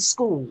going to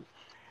school.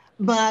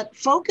 But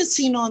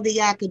focusing on the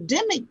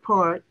academic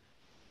part,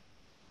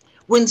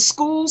 when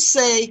schools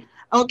say,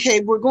 okay,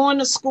 we're going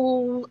to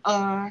school,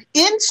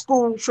 in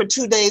school for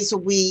 2 days a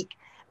week,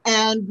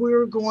 and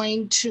we're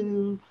going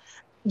to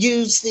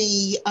use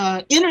the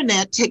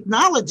internet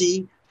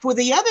technology for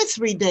the other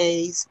 3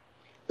 days,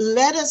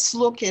 let us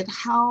look at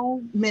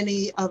how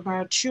many of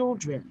our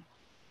children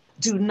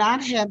do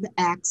not have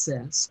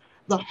access.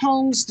 The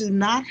homes do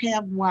not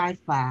have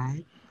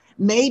Wi-Fi.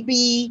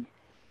 Maybe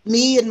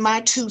me and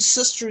my 2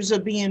 sisters are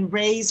being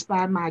raised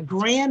by my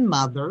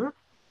grandmother,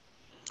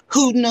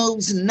 who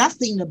knows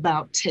nothing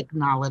about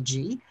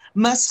technology,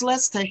 much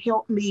less to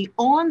help me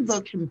on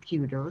the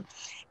computer.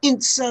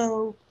 And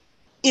so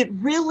it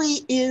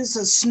really is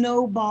a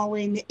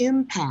snowballing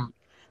impact.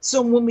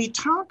 So when we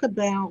talk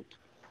about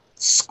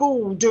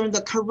school during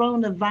the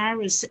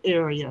coronavirus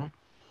era,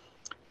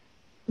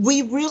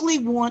 we really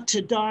want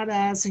to dot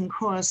I's and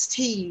cross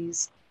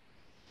T's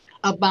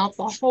about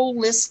the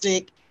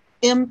holistic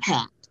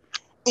impact.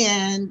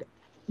 And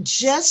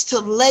just to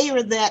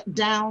layer that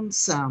down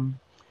some,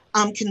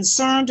 I'm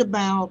concerned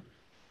about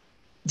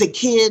the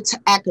kids'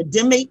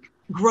 academic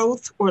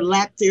growth or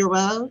lack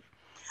thereof.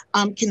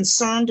 I'm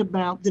concerned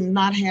about them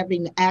not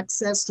having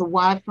access to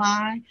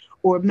Wi-Fi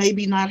or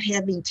maybe not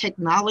having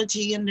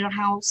technology in their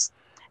house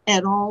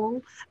at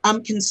all.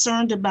 I'm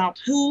concerned about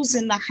who's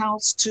in the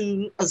house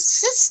to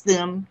assist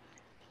them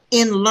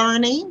in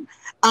learning.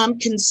 I'm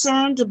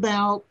concerned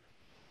about,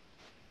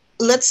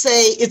 let's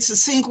say it's a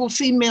single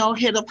female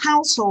head of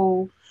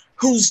household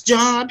whose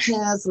job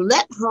has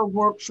let her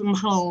work from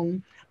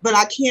home, but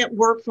I can't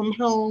work from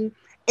home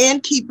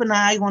and keep an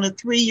eye on a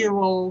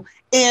 3-year-old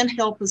and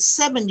help a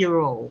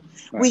 7-year-old.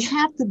 Right. We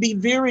have to be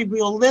very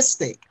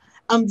realistic.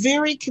 I'm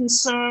very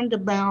concerned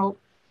about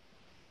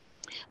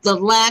the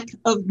lack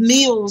of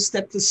meals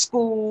that the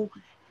school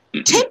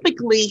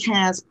typically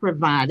has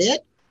provided,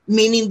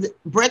 meaning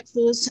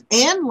breakfast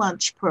and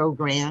lunch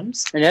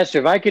programs. And Esther,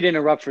 if I could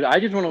interrupt I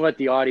just want to let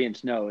the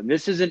audience know, and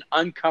this is an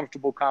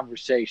uncomfortable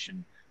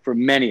conversation for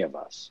many of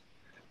us,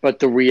 but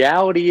the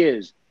reality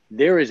is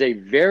there is a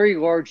very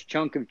large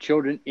chunk of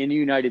children in the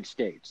United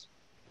States,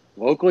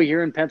 locally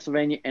here in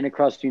Pennsylvania and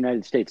across the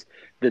United States,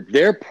 that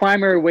their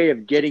primary way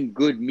of getting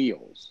good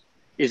meals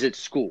is at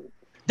school.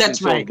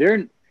 That's right.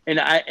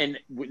 And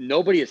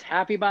nobody is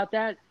happy about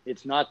that.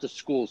 It's not the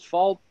school's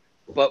fault,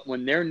 but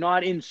when they're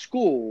not in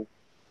school,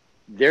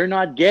 they're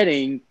not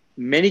getting,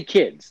 many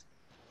kids,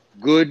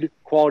 good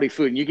quality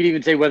food. And you can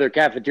even say whether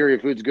cafeteria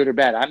food's good or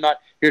bad. I'm not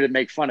here to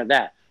make fun of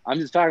that. I'm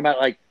just talking about,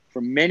 like,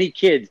 for many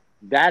kids,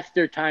 that's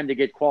their time to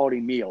get quality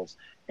meals.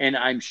 And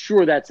I'm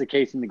sure that's the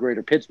case in the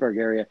greater Pittsburgh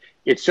area.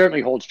 It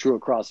certainly holds true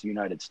across the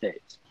United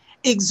States.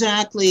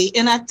 Exactly.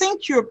 And I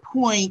think your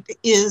point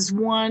is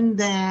one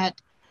that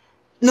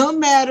no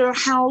matter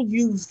how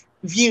you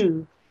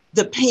view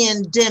the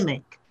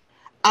pandemic,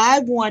 I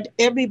want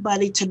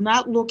everybody to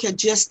not look at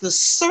just the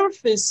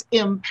surface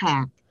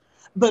impact,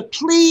 but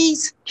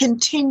please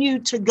continue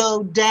to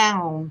go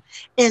down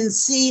and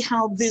see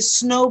how this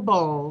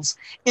snowballs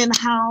and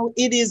how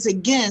it is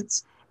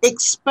against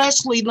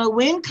especially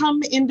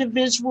low-income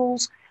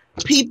individuals,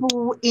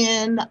 people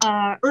in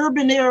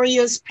urban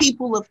areas,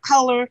 people of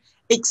color,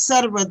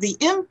 etc. The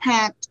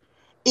impact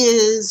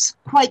is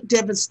quite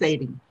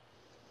devastating.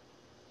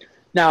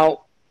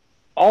 Now,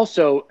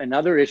 also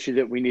another issue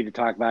that we need to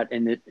talk about,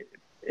 and it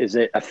is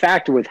a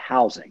factor with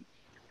housing.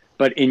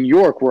 But in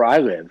York, where I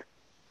live,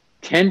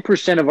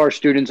 10% of our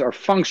students are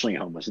functionally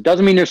homeless. It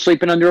doesn't mean they're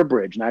sleeping under a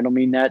bridge. And I don't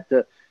mean that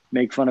to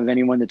make fun of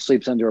anyone that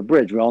sleeps under a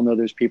bridge. We all know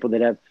there's people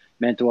that have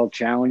mental health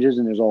challenges,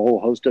 and there's a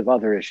whole host of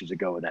other issues that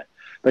go with that.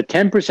 But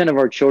 10% of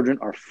our children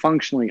are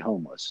functionally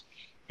homeless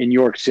in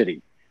York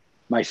City.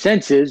 My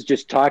sense is,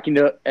 just talking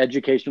to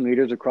education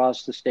leaders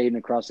across the state and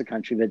across the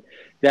country,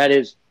 that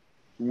is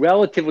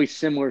relatively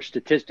similar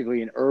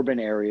statistically in urban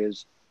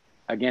areas,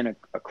 again,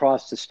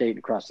 across the state and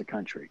across the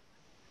country.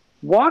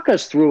 Walk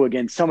us through,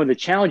 again, some of the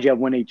challenge you have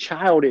when a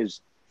child is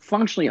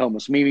functionally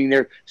homeless, meaning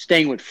they're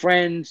staying with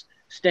friends,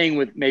 staying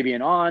with maybe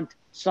an aunt,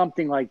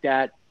 something like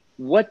that,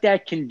 what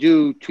that can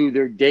do to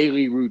their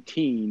daily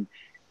routine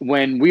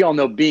when we all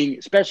know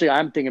especially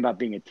I'm thinking about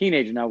being a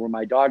teenager now where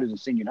my daughter's a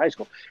senior in high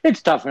school.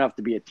 It's tough enough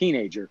to be a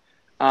teenager.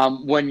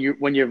 When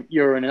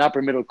you're in an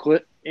upper middle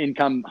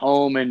income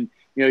home and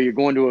you're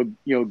going to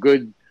a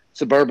good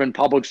suburban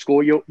public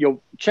school,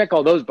 you'll check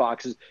all those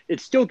boxes. It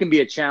still can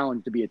be a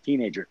challenge to be a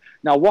teenager.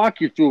 Now, walk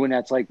you through when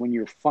that's like when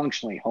you're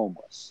functionally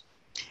homeless.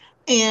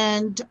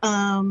 And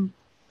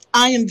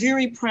I am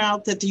very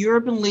proud that the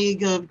Urban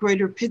League of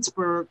Greater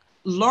Pittsburgh,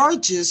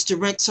 largest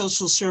direct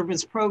social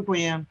service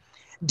program,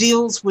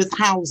 deals with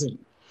housing.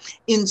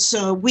 And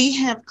so we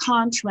have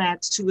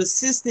contracts to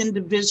assist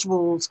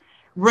individuals,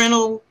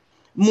 rental,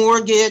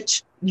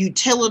 mortgage,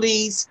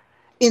 utilities.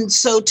 And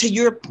so to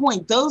your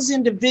point, those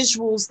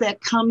individuals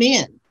that come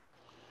in,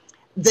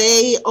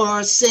 they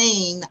are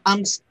saying,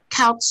 I'm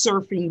couch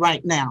surfing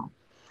right now.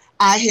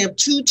 I have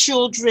 2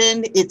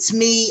 children. It's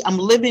me. I'm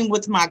living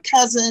with my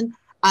cousin.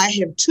 I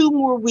have 2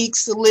 more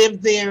weeks to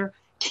live there.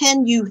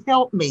 Can you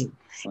help me?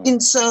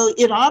 And so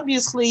it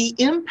obviously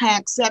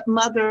impacts that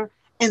mother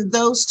and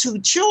those 2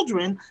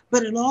 children,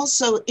 but it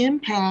also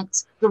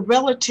impacts the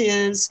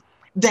relatives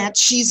that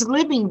she's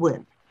living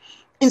with.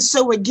 And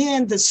so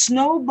again, the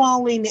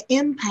snowballing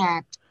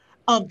impact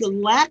of the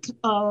lack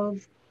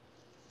of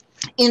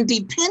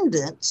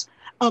independence,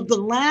 of the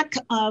lack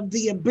of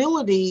the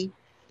ability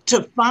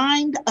to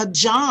find a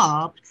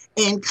job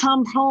and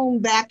come home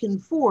back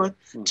and forth,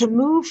 to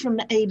move from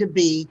A to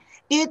B,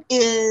 it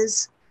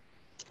is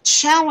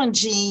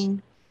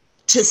challenging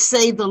to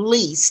say the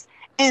least.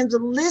 And the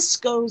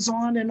list goes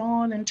on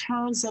in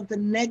terms of the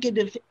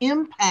negative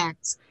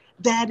impacts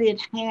that it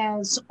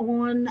has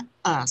on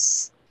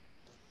us.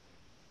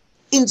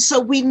 And so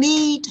we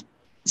need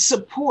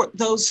support.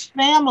 Those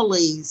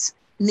families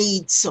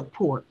need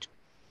support.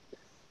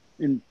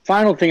 And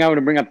final thing I want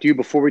to bring up to you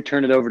before we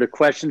turn it over to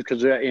questions,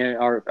 because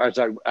as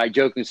I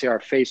jokingly say, our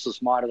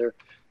faceless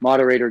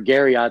moderator,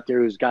 Gary out there,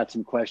 who's got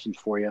some questions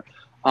for you.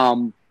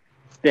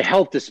 The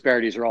health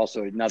disparities are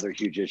also another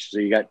huge issue. So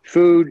you got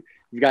food,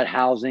 you've got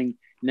housing,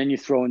 and then you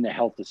throw in the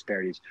health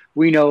disparities.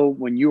 We know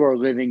when you are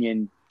living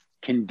in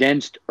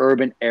condensed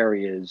urban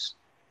areas,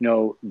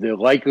 the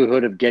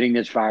likelihood of getting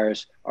this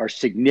virus are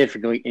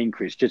significantly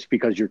increased just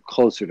because you're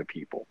closer to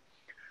people.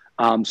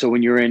 So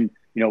when you're in,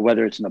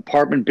 whether it's an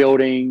apartment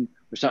building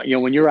or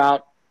something, when you're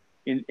out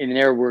in an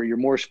area where you're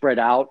more spread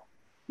out,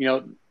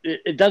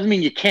 it doesn't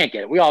mean you can't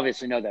get it. We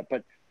obviously know that,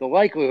 but the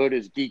likelihood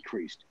is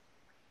decreased.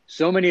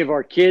 So many of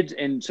our kids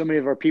and so many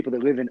of our people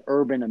that live in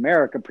urban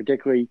America,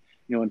 particularly,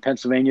 in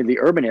Pennsylvania, the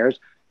urban areas,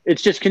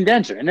 it's just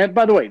condenser. And then,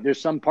 by the way,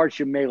 there's some parts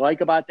you may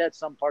like about that,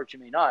 some parts you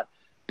may not,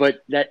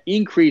 but that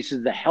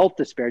increases the health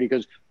disparity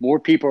because more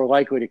people are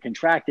likely to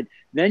contract it.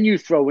 Then you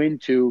throw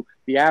into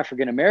the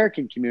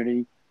African-American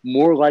community,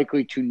 more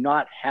likely to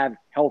not have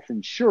health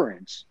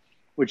insurance,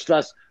 which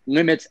thus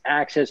limits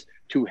access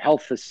to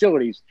health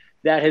facilities.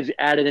 That has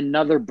added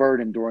another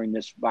burden during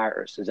this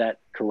virus. Is that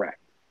correct?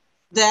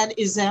 That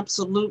is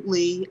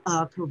absolutely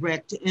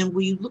correct. And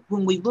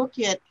when we look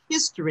at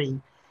history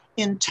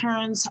in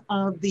terms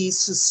of the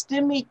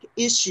systemic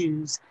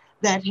issues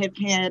that have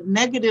had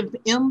negative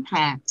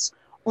impacts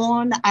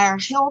on our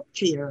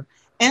healthcare,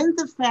 and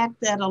the fact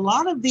that a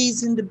lot of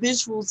these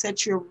individuals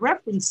that you're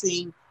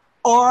referencing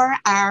are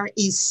our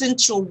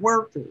essential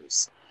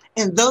workers.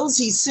 And those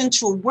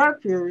essential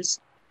workers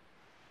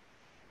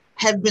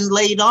have been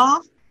laid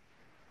off.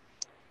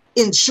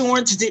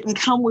 Insurance didn't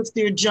come with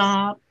their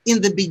job in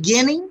the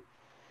beginning.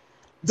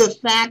 The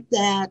fact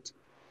that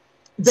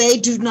they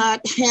do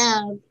not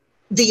have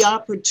the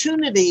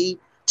opportunity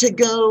to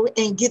go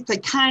and get the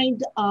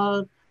kind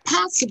of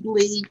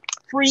possibly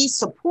free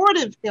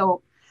supportive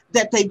help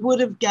that they would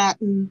have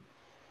gotten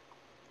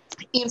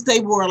if they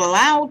were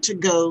allowed to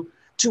go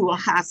to a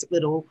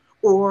hospital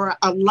or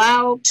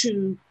allowed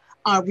to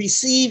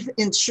receive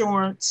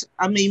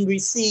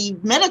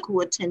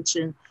medical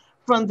attention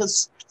from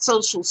the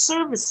social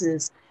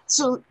services.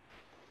 So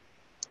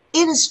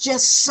it is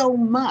just so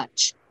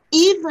much.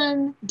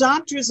 Even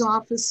doctors'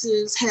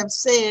 offices have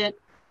said,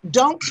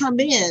 don't come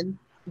in,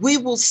 we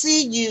will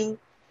see you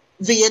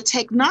via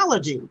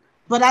technology,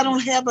 but I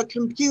don't have a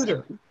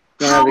computer.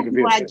 How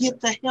do I get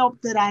the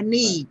help that I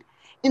need?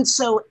 And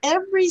so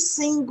every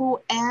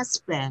single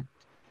aspect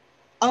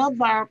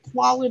of our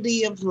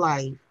quality of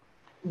life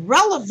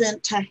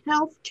relevant to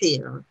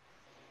healthcare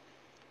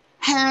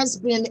has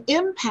been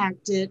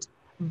impacted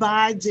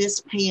by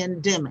this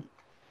pandemic.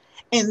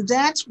 And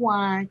that's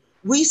why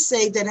we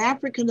say that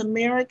African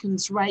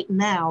Americans right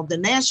now, the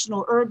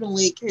National Urban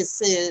League has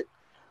said,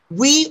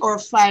 we are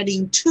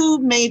fighting 2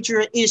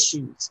 major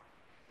issues,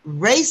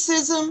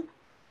 racism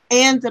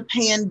and the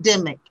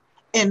pandemic.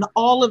 And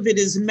all of it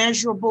is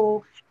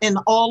measurable, and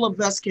all of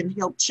us can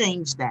help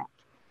change that.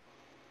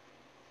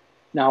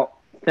 Now,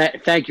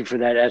 thank you for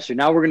that, Esther.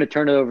 Now we're going to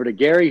turn it over to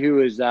Gary,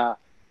 who is,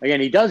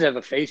 again, he does have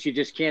a face. You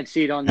just can't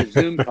see it on the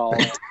Zoom call.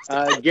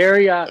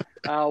 Gary,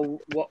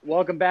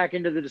 welcome back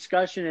into the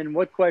discussion. And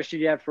what question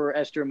do you have for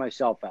Esther and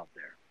myself out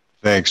there?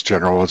 Thanks,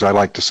 General. As I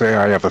like to say,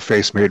 I have a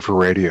face made for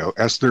radio.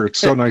 Esther, it's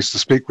so nice to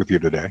speak with you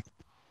today.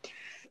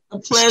 A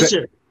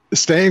pleasure.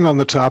 Staying on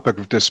the topic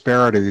of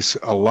disparities,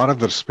 a lot of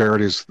the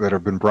disparities that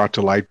have been brought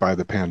to light by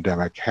the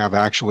pandemic have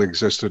actually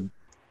existed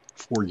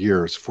for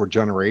years, for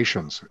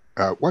generations.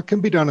 What can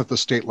be done at the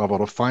state level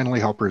to finally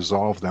help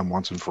resolve them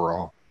once and for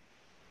all?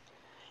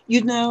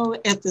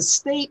 At the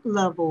state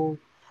level,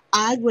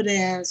 I would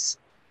ask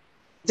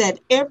that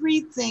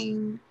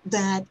everything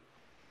that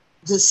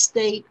the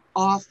state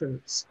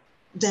offers,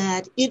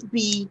 that it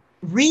be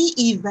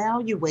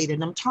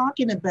reevaluated. I'm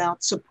talking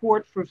about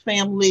support for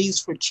families,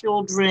 for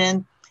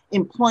children,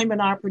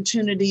 employment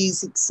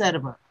opportunities,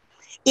 etc.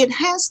 It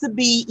has to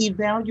be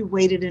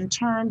evaluated in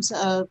terms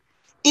of,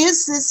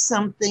 is this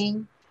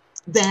something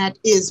that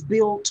is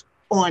built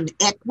on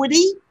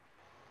equity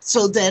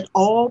so that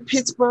all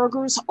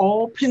Pittsburghers,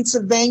 all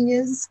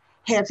Pennsylvanians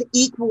have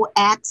equal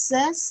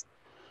access?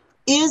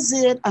 Is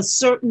it a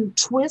certain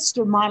twist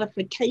or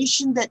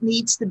modification that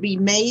needs to be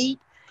made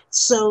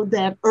so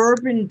that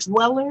urban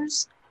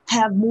dwellers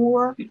have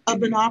more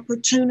of an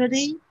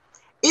opportunity?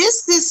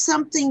 Is this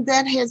something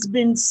that has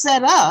been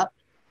set up?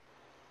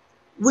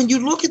 When you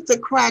look at the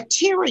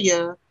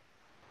criteria,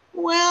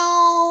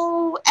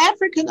 well,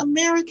 African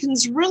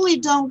Americans really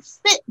don't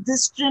fit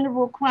this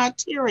general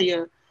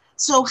criteria.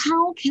 So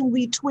how can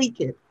we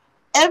tweak it?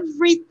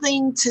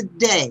 Everything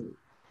today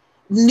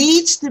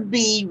needs to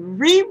be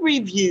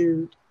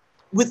re-reviewed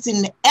with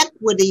an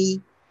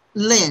equity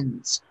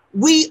lens.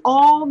 We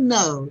all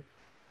know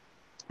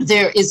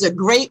there is a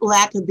great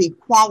lack of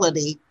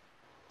equality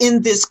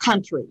in this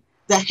country.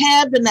 The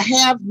have and the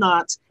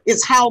have-nots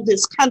is how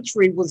this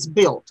country was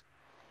built.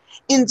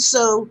 And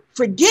so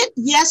forget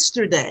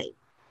yesterday.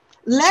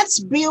 Let's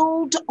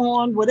build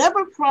on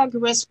whatever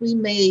progress we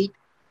made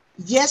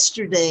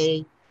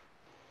yesterday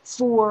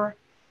for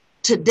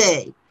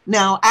today.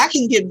 Now, I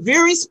can get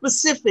very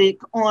specific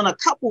on a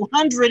couple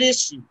hundred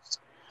issues,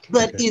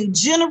 but in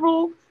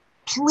general,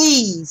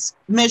 please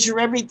measure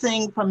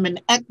everything from an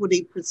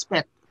equity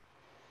perspective.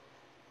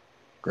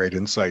 Great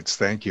insights.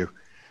 Thank you.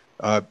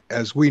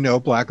 As we know,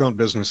 Black-owned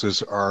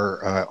businesses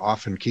are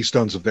often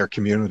keystones of their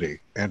community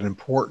and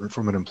important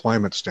from an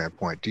employment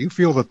standpoint. Do you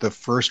feel that the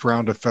first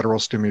round of federal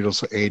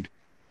stimulus aid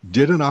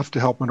did enough to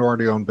help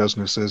minority-owned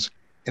businesses?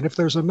 And if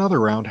there's another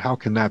round, how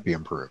can that be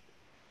improved?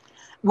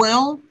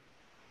 Well,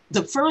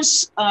 the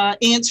first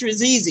answer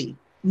is easy.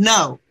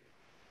 No,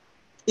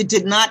 it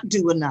did not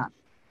do enough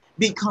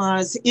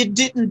because it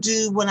didn't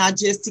do what I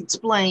just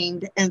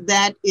explained, and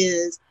that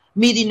is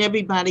meeting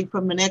everybody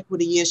from an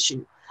equity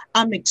issue.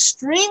 I'm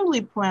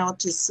extremely proud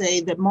to say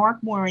that Mark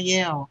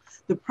Morial,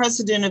 the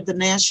president of the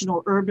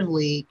National Urban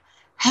League,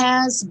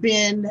 has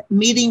been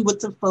meeting with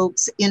the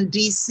folks in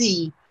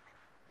DC,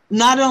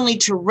 not only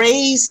to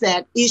raise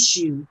that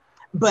issue,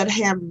 but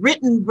have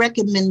written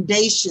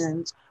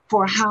recommendations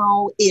for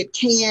how it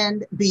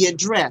can be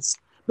addressed.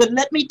 But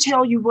let me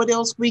tell you what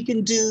else we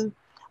can do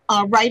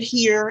right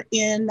here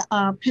in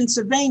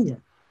Pennsylvania.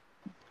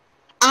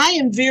 I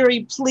am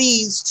very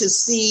pleased to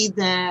see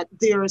that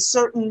there are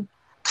certain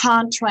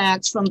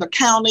contracts from the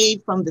county,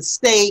 from the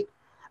state,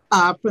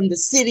 from the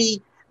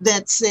city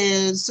that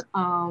says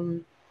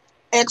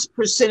X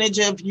percentage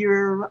of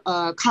your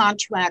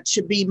contract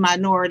should be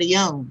minority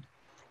owned,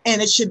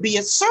 and it should be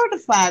a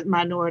certified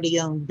minority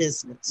owned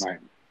business. Right.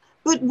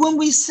 But when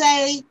we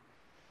say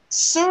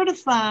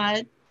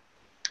certified,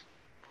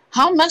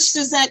 how much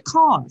does that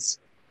cost?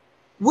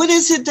 What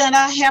is it that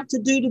I have to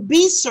do to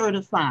be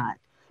certified?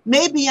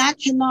 Maybe I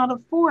cannot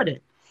afford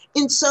it.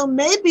 And so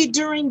maybe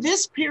during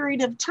this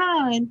period of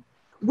time,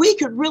 we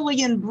could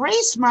really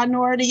embrace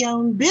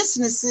minority-owned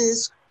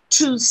businesses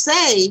to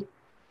say,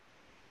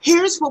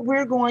 here's what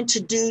we're going to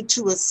do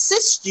to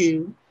assist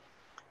you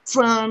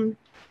from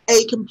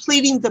a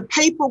completing the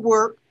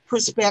paperwork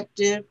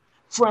perspective,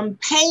 from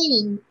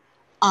paying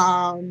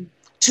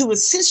to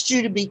assist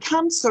you to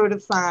become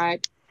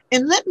certified.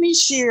 And let me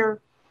share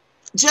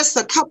just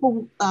a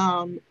couple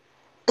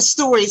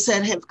stories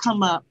that have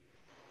come up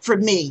for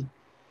me.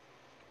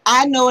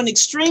 I know an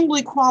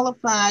extremely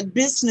qualified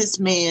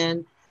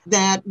businessman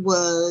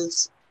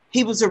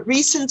he was a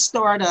recent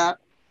startup.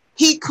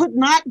 He could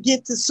not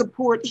get the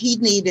support he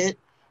needed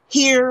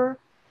here,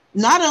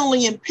 not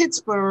only in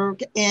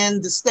Pittsburgh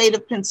and the state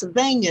of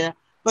Pennsylvania,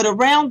 but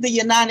around the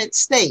United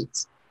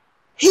States.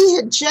 He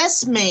had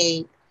just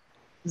made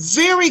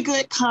very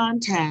good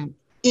contact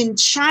in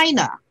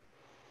China.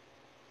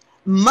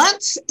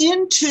 Months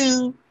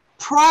into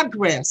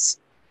progress,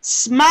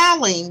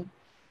 smiling,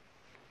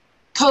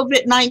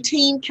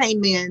 COVID-19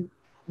 came in,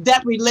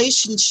 that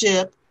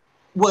relationship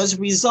was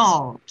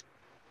resolved.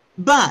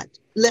 But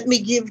let me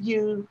give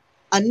you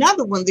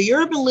another one. The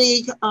Urban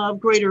League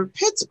of Greater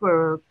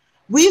Pittsburgh,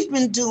 we've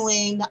been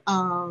doing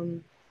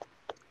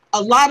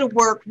a lot of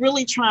work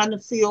really trying to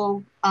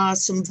fill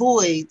some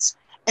voids.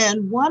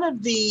 And one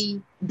of the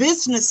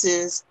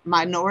businesses,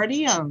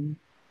 minority owned,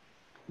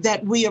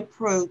 that we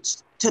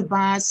approached to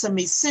buy some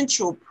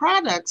essential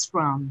products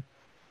from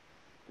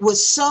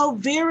was so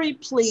very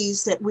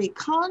pleased that we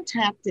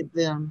contacted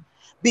them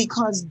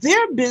because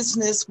their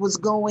business was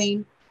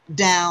going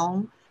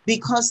down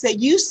because they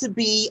used to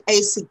be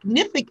a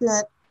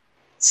significant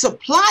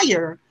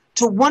supplier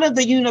to one of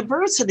the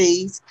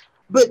universities.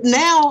 But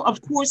now,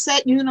 of course,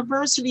 that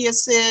university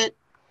has said,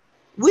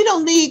 we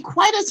don't need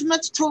quite as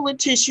much toilet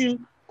tissue,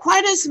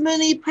 quite as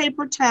many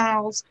paper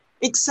towels,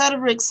 et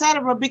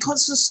cetera,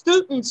 because the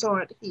students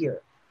aren't here.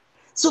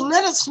 So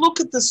let us look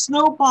at the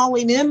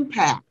snowballing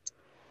impact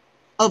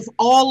of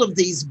all of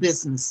these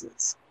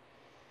businesses.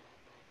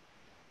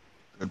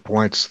 Good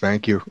points.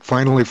 Thank you.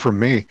 Finally, from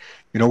me,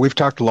 we've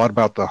talked a lot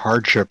about the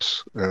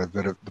hardships that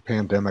the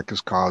pandemic has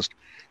caused.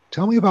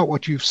 Tell me about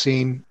what you've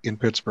seen in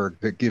Pittsburgh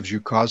that gives you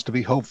cause to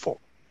be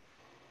hopeful.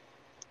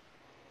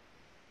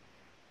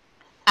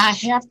 I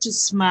have to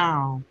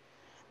smile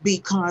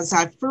because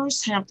I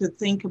first have to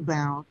think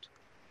about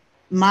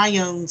my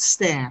own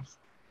staff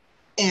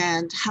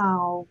and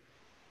how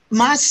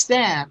my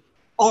staff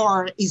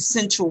are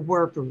essential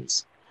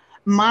workers.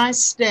 My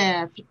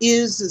staff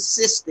is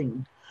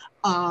assisting.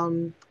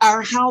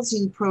 Our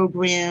housing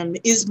program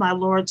is my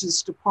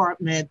largest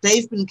department.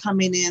 They've been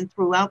coming in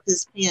throughout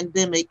this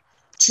pandemic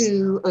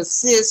to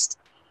assist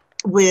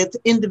with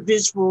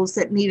individuals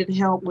that needed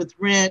help with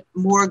rent,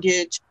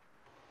 mortgage,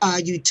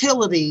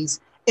 utilities,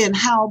 and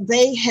how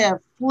they have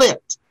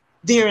flipped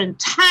their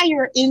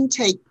entire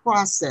intake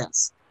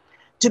process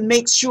to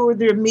make sure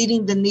they're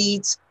meeting the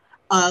needs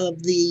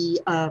of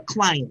the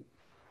client.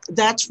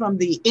 That's from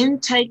the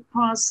intake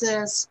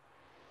process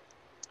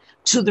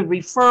to the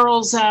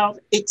referrals out,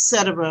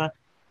 etc.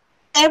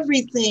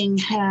 Everything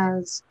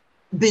has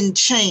been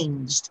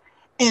changed.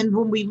 And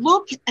when we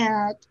look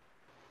at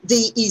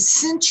the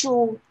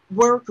essential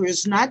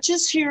workers, not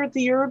just here at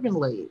the Urban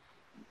League,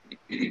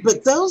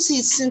 but those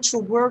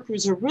essential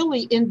workers are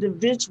really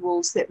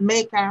individuals that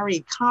make our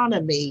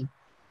economy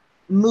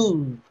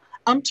move.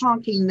 I'm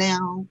talking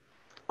now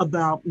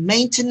about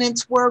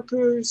maintenance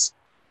workers,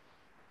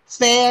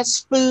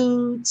 fast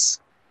foods,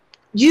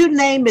 you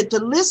name it, the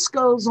list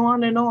goes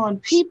on and on.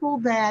 People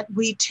that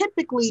we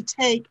typically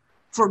take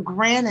for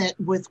granted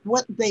with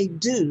what they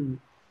do.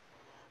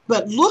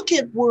 But look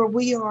at where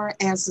we are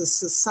as a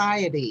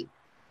society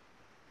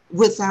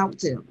without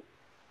them.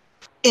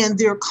 And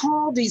they're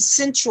called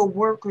essential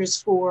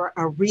workers for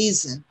a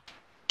reason.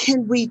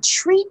 Can we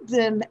treat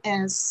them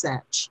as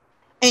such?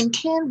 And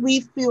can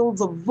we fill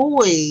the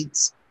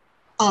voids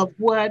of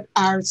what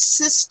our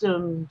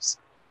systems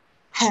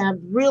have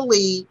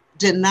really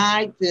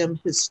denied them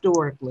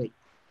historically?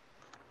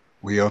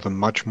 We owe them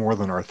much more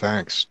than our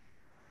thanks.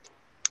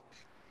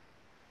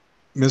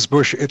 Ms.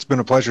 Bush, it's been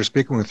a pleasure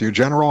speaking with you.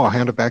 General, I'll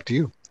hand it back to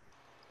you.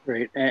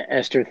 Great.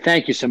 Esther,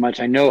 thank you so much.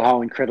 I know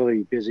how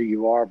incredibly busy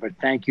you are, but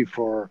thank you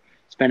for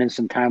spending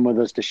some time with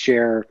us to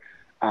share,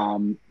 I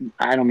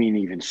don't mean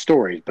even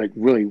stories, but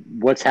really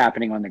what's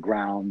happening on the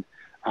ground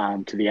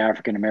to the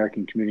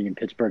African-American community in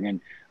Pittsburgh. And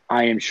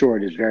I am sure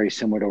it is very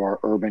similar to our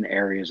urban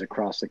areas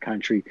across the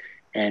country.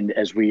 And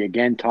as we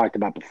again talked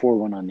about before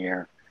we went on the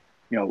air,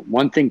 you know,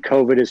 one thing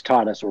COVID has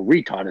taught us or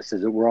retaught us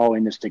is that we're all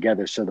in this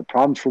together. So the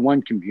problems for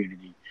one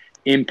community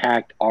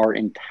impact our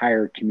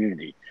entire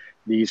community.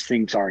 These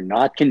things are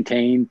not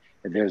contained.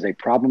 If there's a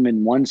problem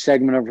in one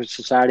segment of our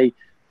society,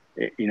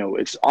 you know,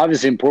 it's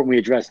obviously important we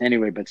address it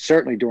anyway, but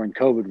certainly during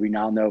COVID, we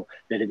now know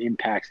that it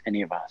impacts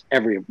any of us,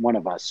 every one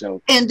of us.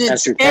 So, and it's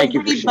Esther,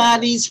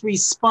 everybody's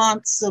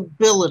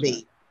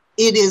responsibility.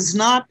 It is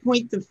not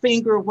point the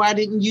finger, why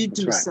didn't you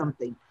do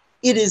something?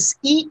 It is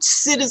each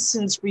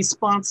citizen's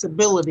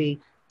responsibility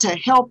to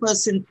help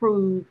us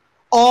improve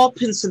all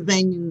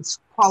Pennsylvanians'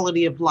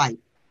 quality of life.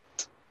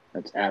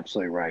 That's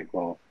absolutely right.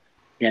 Well,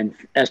 again,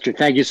 Esther,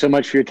 thank you so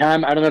much for your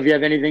time. I don't know if you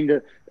have anything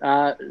to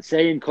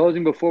say in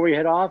closing before we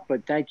head off,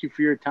 but thank you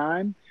for your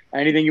time.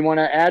 Anything you want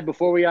to add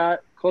before we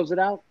close it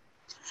out?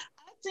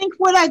 I think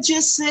what I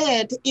just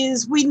said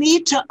is we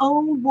need to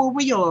own where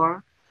we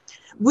are.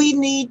 We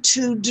need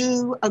to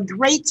do a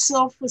great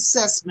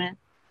self-assessment.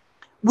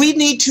 We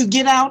need to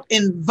get out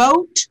and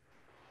vote.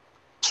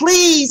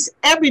 Please,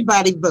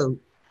 everybody vote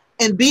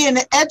and be an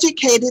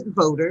educated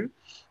voter.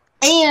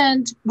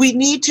 And we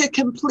need to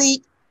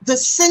complete the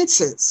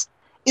census.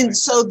 And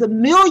so the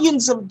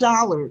millions of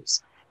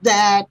dollars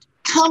that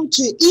come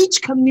to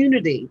each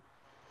community,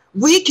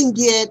 we can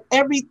get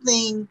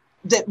everything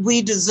that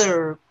we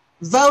deserve.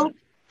 Vote,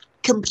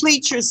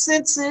 complete your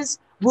census,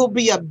 we'll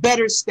be a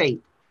better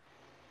state.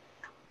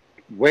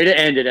 Way to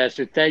end it,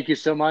 Esther. Thank you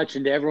so much.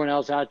 And to everyone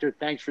else out there,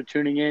 thanks for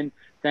tuning in.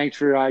 Thanks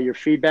for your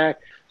feedback.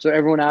 So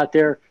everyone out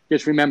there,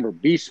 just remember,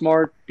 be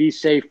smart, be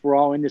safe. We're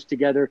all in this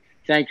together.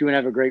 Thank you and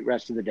have a great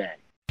rest of the day.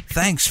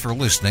 Thanks for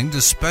listening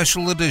to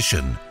Special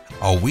Edition,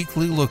 a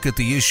weekly look at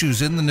the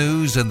issues in the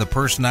news and the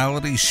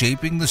personalities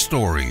shaping the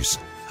stories,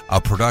 a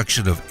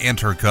production of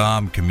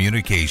Intercom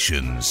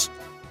Communications.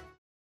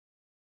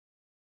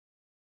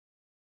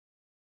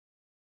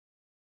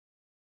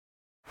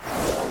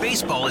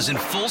 Baseball is in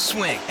full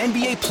swing.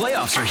 NBA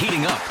playoffs are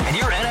heating up, and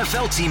your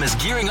NFL team is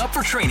gearing up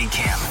for training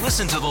camp.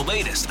 Listen to the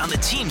latest on the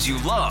teams you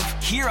love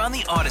here on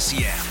the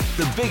Odyssey app.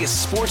 The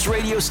biggest sports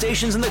radio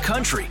stations in the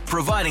country,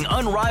 providing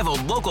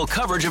unrivaled local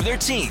coverage of their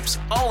teams,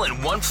 all in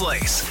one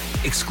place.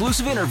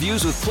 Exclusive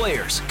interviews with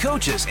players,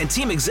 coaches, and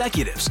team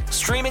executives,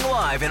 streaming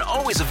live and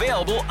always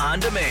available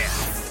on demand.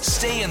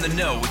 Stay in the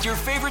know with your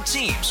favorite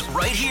teams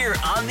right here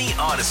on the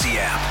Odyssey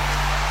app.